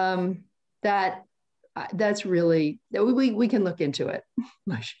 that's really, we can look into it.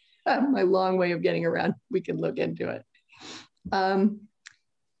 My long way of getting around, we can look into it.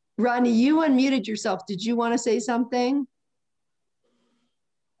 Rodney, you unmuted yourself. Did you want to say something?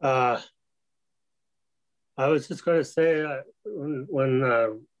 I was just going to say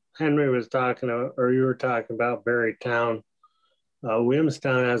when Henry was talking, or you were talking about Berrytown,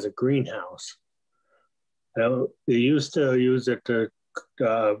 Williamstown has a greenhouse. They used to use it to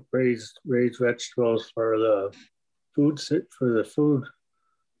raise vegetables for the food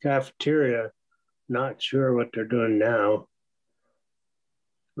cafeteria. Not sure what they're doing now.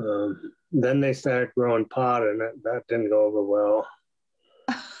 Then they started growing pot, and that didn't go over well.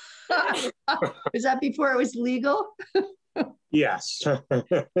 Was that before it was legal? Yes. Yeah,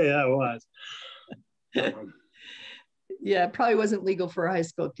 it was. Yeah, it probably wasn't legal for a high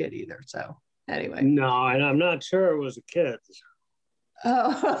school kid either. So anyway. No, and I'm not sure it was a kid.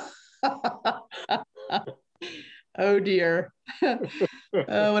 Oh, oh dear.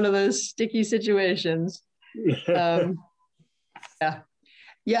 One of those sticky situations.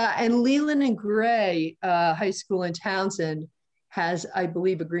 Yeah, and Leland and Gray High School in Townsend has, I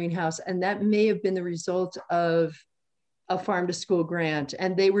believe, a greenhouse, and that may have been the result of a farm to school grant.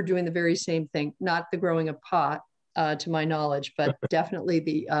 And they were doing the very same thing, not the growing of pot, to my knowledge, but definitely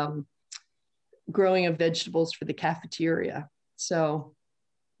the growing of vegetables for the cafeteria. So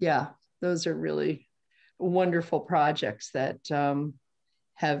yeah, those are really wonderful projects that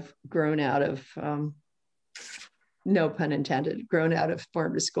have grown out of, no pun intended, grown out of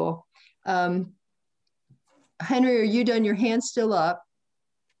farm to school. Henry, are you done? Your hand's still up.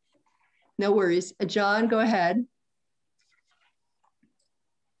 No worries. John, go ahead.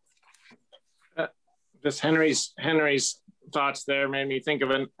 Just Henry's thoughts there made me think of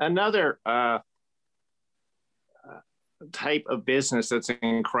another type of business that's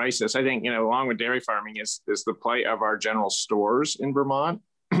in crisis. I think, along with dairy farming is the plight of our general stores in Vermont.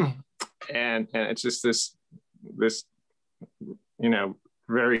 and it's just this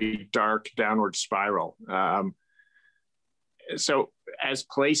very dark downward spiral. So as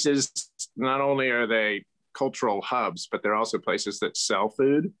places, not only are they cultural hubs, but they're also places that sell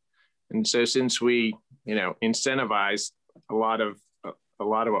food. And so since we, incentivize a lot of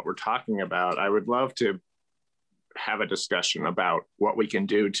what we're talking about, I would love to have a discussion about what we can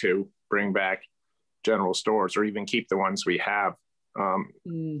do to bring back general stores or even keep the ones we have.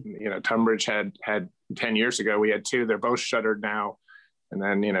 Tunbridge had 10 years ago, we had 2, they're both shuttered now. And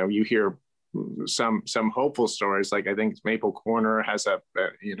then, you hear some hopeful stories, like I think Maple Corner has a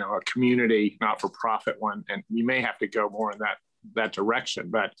community not-for-profit one, and you may have to go more in that direction.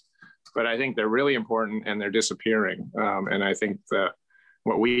 But but I think they're really important and they're disappearing. And I think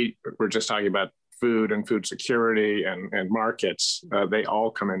what we were just talking about, food and food security and markets, they all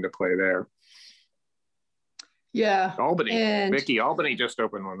come into play there. Yeah. Albany, Vicki, Albany just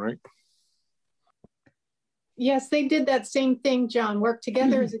opened one, right? Yes, they did that same thing, John, work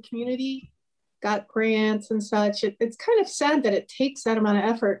together as a community, got grants and such. It's kind of sad that it takes that amount of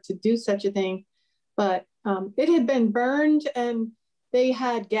effort to do such a thing, but it had been burned and they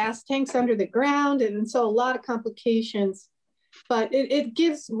had gas tanks under the ground, and so a lot of complications, but it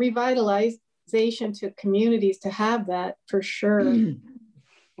gives revitalization to communities to have that for sure.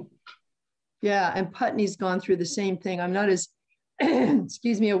 Yeah, and Putney's gone through the same thing. I'm not as,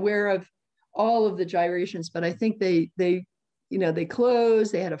 excuse me, aware of all of the gyrations, but I think they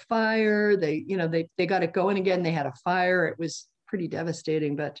closed, they had a fire, they got it going again, they had a fire. It was pretty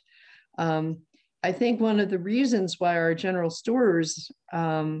devastating, but I think one of the reasons why our general stores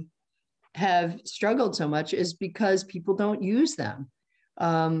have struggled so much is because people don't use them.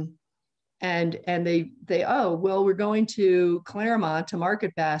 And they oh, well, we're going to Claremont to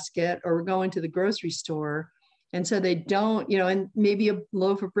Market Basket, or we're going to the grocery store. And so they don't, and maybe a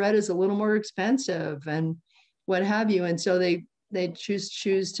loaf of bread is a little more expensive and what have you. And so they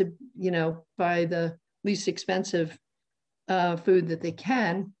choose to, buy the least expensive food that they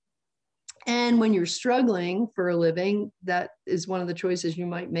can. And when you're struggling for a living, that is one of the choices you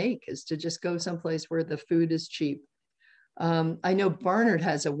might make, is to just go someplace where the food is cheap. I know Barnard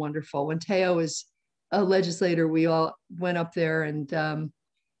has a wonderful, when Teo was a legislator, we all went up there, and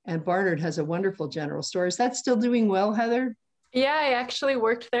Barnard has a wonderful general store. Is that still doing well, Heather? Yeah, I actually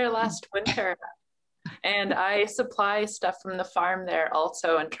worked there last winter, and I supply stuff from the farm there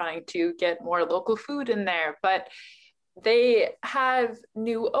also, and trying to get more local food in there. But they have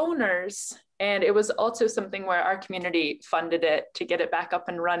new owners, and it was also something where our community funded it to get it back up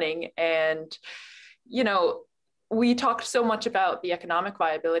and running. And, we talked so much about the economic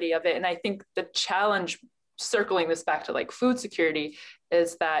viability of it. And I think the challenge, circling this back to like food security,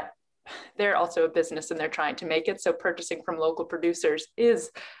 is that they're also a business and they're trying to make it. So purchasing from local producers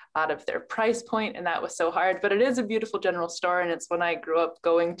is out of their price point, and that was so hard. But it is a beautiful general store, and it's one I grew up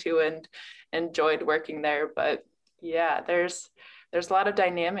going to and enjoyed working there. But yeah, there's a lot of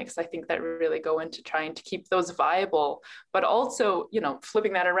dynamics, I think, that really go into trying to keep those viable, but also,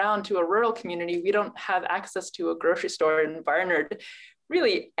 flipping that around to a rural community. We don't have access to a grocery store in Barnard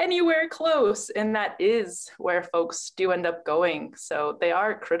really anywhere close, and that is where folks do end up going. So they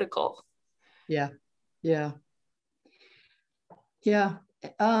are critical. Yeah. Good.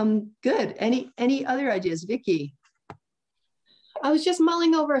 Any other ideas, Vicki? I was just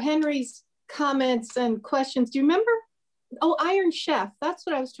mulling over Henry's comments and questions. Do you remember? Oh, Iron Chef. That's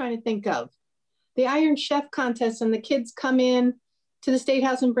what I was trying to think of. The Iron Chef contest, and the kids come in to the State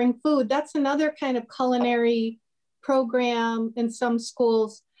House and bring food. That's another kind of culinary program in some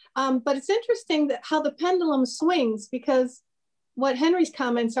schools. But it's interesting that how the pendulum swings, because what Henry's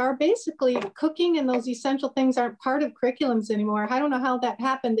comments are, basically cooking and those essential things aren't part of curriculums anymore. I don't know how that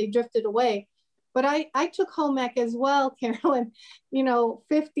happened. They drifted away. But I took home ec as well, Carolyn,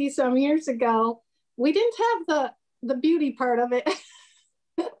 50 some years ago. We didn't have the beauty part of it,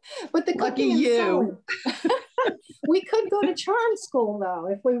 but the Lucky cooking and you. We could go to charm school though,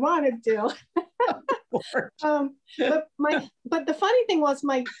 if we wanted to. But the funny thing was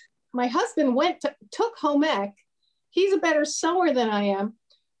my husband took home ec. He's a better sewer than I am.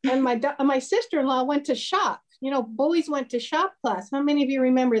 And my sister-in-law went to shop. Boys went to shop class. How many of you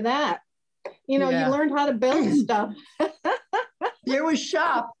remember that? You learned how to build stuff. There was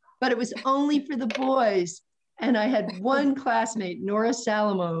shop, but it was only for the boys. And I had one classmate, Nora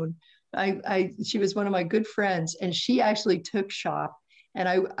Salamone. She was one of my good friends, and she actually took shop. And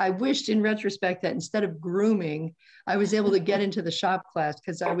I wished in retrospect that instead of grooming, I was able to get into the shop class,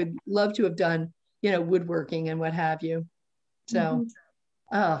 because I would love to have done, woodworking and what have you. So,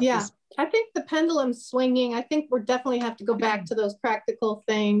 yeah, I think the pendulum's swinging. I think we're definitely have to go back to those practical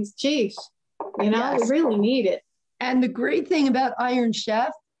things. Geez, yes. We really need it. And the great thing about Iron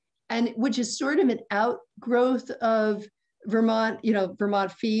Chef, and which is sort of an outgrowth of Vermont,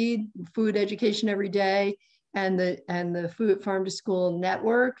 Vermont Feed, Food Education Every Day, and the Food Farm to School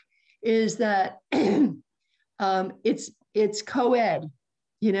Network, is that it's co-ed.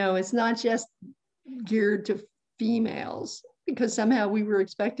 It's not just geared to females, because somehow we were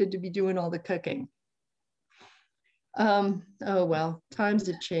expected to be doing all the cooking. Oh well, times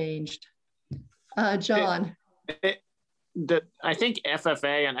have changed. John. I think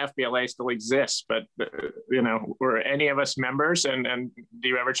FFA and FBLA still exists, but were any of us members? And do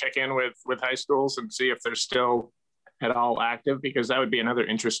you ever check in with high schools and see if they're still at all active? Because that would be another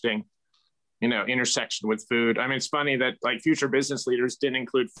interesting intersection with food. I mean, it's funny that like future business leaders didn't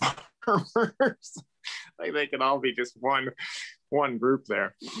include farmers. Like they could all be just one group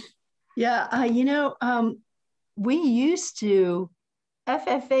there. Yeah, we used to,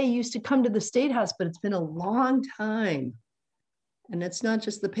 FFA used to come to the State House, but it's been a long time. And it's not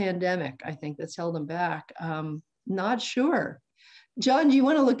just the pandemic, I think, that's held them back. Not sure. John, do you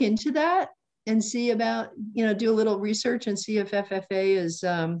want to look into that and see about, do a little research and see if FFA is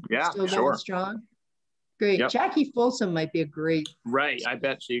still going strong? Great. Yep. Jackie Folsom might be a great. Right. I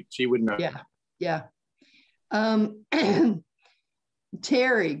bet she would know. Yeah. Yeah.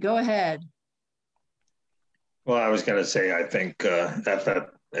 Terry, go ahead. Well, I was going to say, I think FFA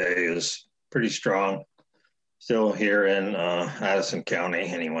is pretty strong still here in Addison County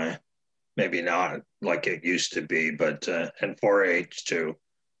anyway. Maybe not like it used to be, but and 4-H too.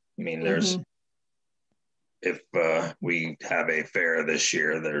 I mean, there's, if we have a fair this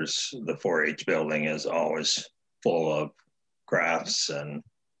year, there's the 4-H building is always full of crafts and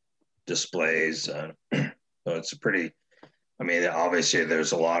displays. So it's a pretty, I mean, obviously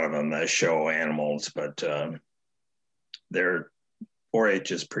there's a lot of them that show animals, but their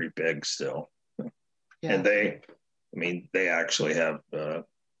 4-H is pretty big still. Yeah. And they actually have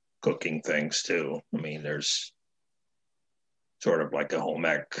cooking things too. I mean, there's sort of like a home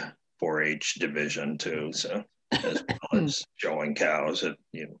ec 4-H division too. So as well as showing cows,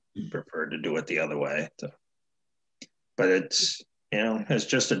 you prefer to do it the other way. So, but it's, it's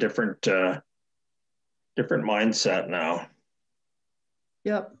just a different mindset now.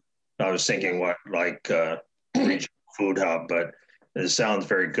 Yep. I was thinking regional food hub, but it sounds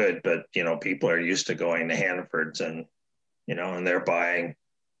very good, but people are used to going to Hannaford's and and they're buying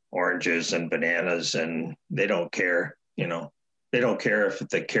oranges and bananas and they don't care, they don't care if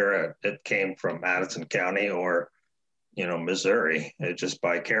the carrot it came from Addison County or Missouri. They just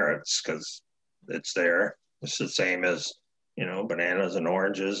buy carrots because it's there. It's the same as bananas and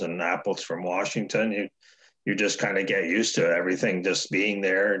oranges and apples from Washington. You just kind of get used to everything just being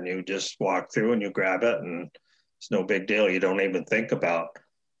there, and you just walk through and you grab it, and it's no big deal. You don't even think about,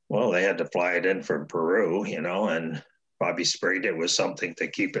 well, they had to fly it in from Peru, and probably sprayed it with something to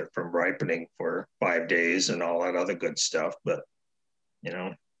keep it from ripening for 5 days and all that other good stuff. But,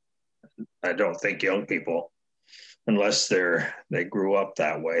 I don't think young people, unless they grew up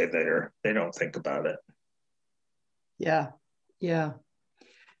that way, they don't think about it. Yeah. Yeah.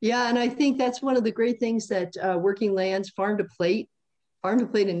 Yeah. And I think that's one of the great things that Working Lands, Farm to Plate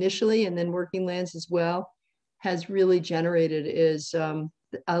initially, and then Working Lands as well, has really generated is a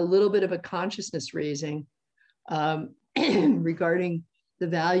little bit of a consciousness raising regarding the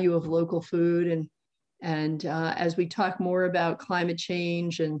value of local food. And as we talk more about climate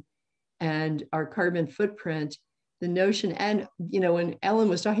change and our carbon footprint, the notion, and when Ellen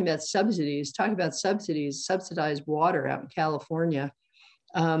was talking about subsidized water out in California,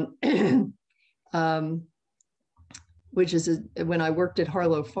 which is when I worked at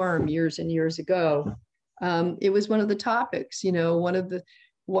Harlow Farm years and years ago, it was one of the topics.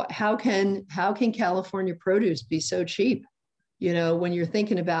 How can California produce be so cheap? When you're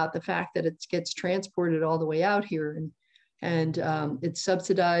thinking about the fact that it gets transported all the way out here, and it's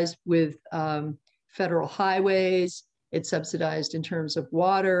subsidized with federal highways, it's subsidized in terms of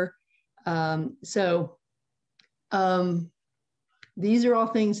water. These are all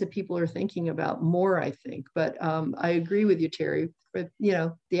things that people are thinking about more, I think. But I agree with you, Terry. But,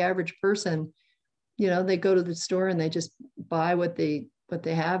 the average person, they go to the store and they just buy what they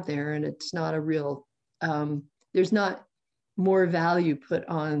have there, and it's not a real. There's not more value put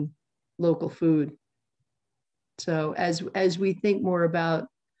on local food. So as we think more about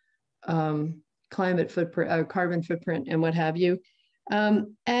climate footprint, carbon footprint, and what have you,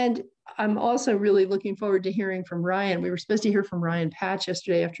 and I'm also really looking forward to hearing from Ryan. We were supposed to hear from Ryan Patch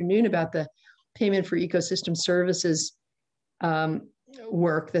yesterday afternoon about the payment for ecosystem services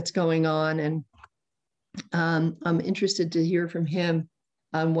work that's going on, and I'm interested to hear from him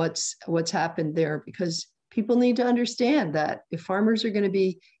on what's happened there, because people need to understand that if farmers are going to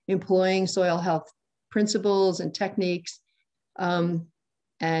be employing soil health principles and techniques, and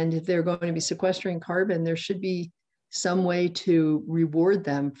if they're going to be sequestering carbon, there should be some way to reward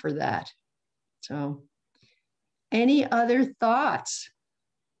them for that. So, any other thoughts?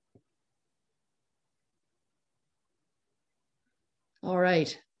 All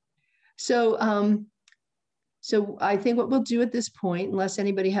right. So I think what we'll do at this point, unless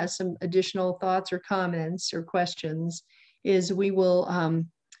anybody has some additional thoughts or comments or questions, is we will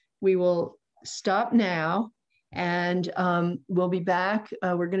stop now, and we'll be back.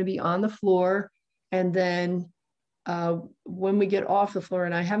 We're going to be on the floor, and then when we get off the floor,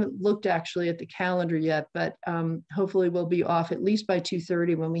 and I haven't looked actually at the calendar yet, but hopefully we'll be off at least by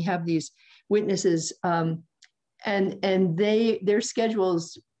 2:30 when we have these witnesses. And their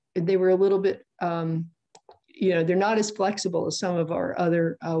schedules, they were a little bit, they're not as flexible as some of our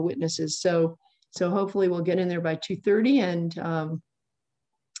other witnesses. So hopefully we'll get in there by 2:30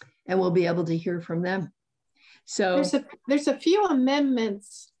 and we'll be able to hear from them. So there's a few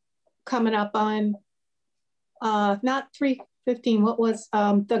amendments coming up on not 315. What was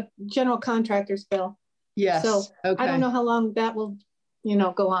the general contractors bill? Yes. So okay. I don't know how long that will,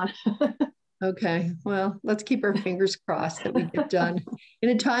 go on. Okay. Well, let's keep our fingers crossed that we get done in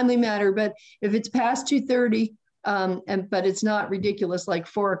a timely manner. But if it's past 2:30, but it's not ridiculous like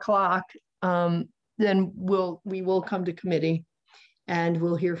 4 o'clock, then we will come to committee and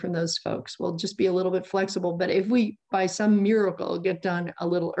we'll hear from those folks. We'll just be a little bit flexible. But if we, by some miracle, get done a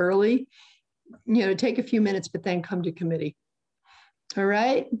little early, take a few minutes, but then come to committee. All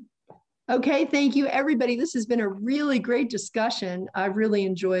right. Okay. Thank you, everybody. This has been a really great discussion. I've really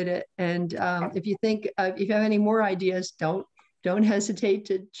enjoyed it. And if you think, if you have any more ideas, don't hesitate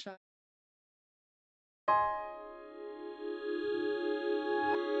to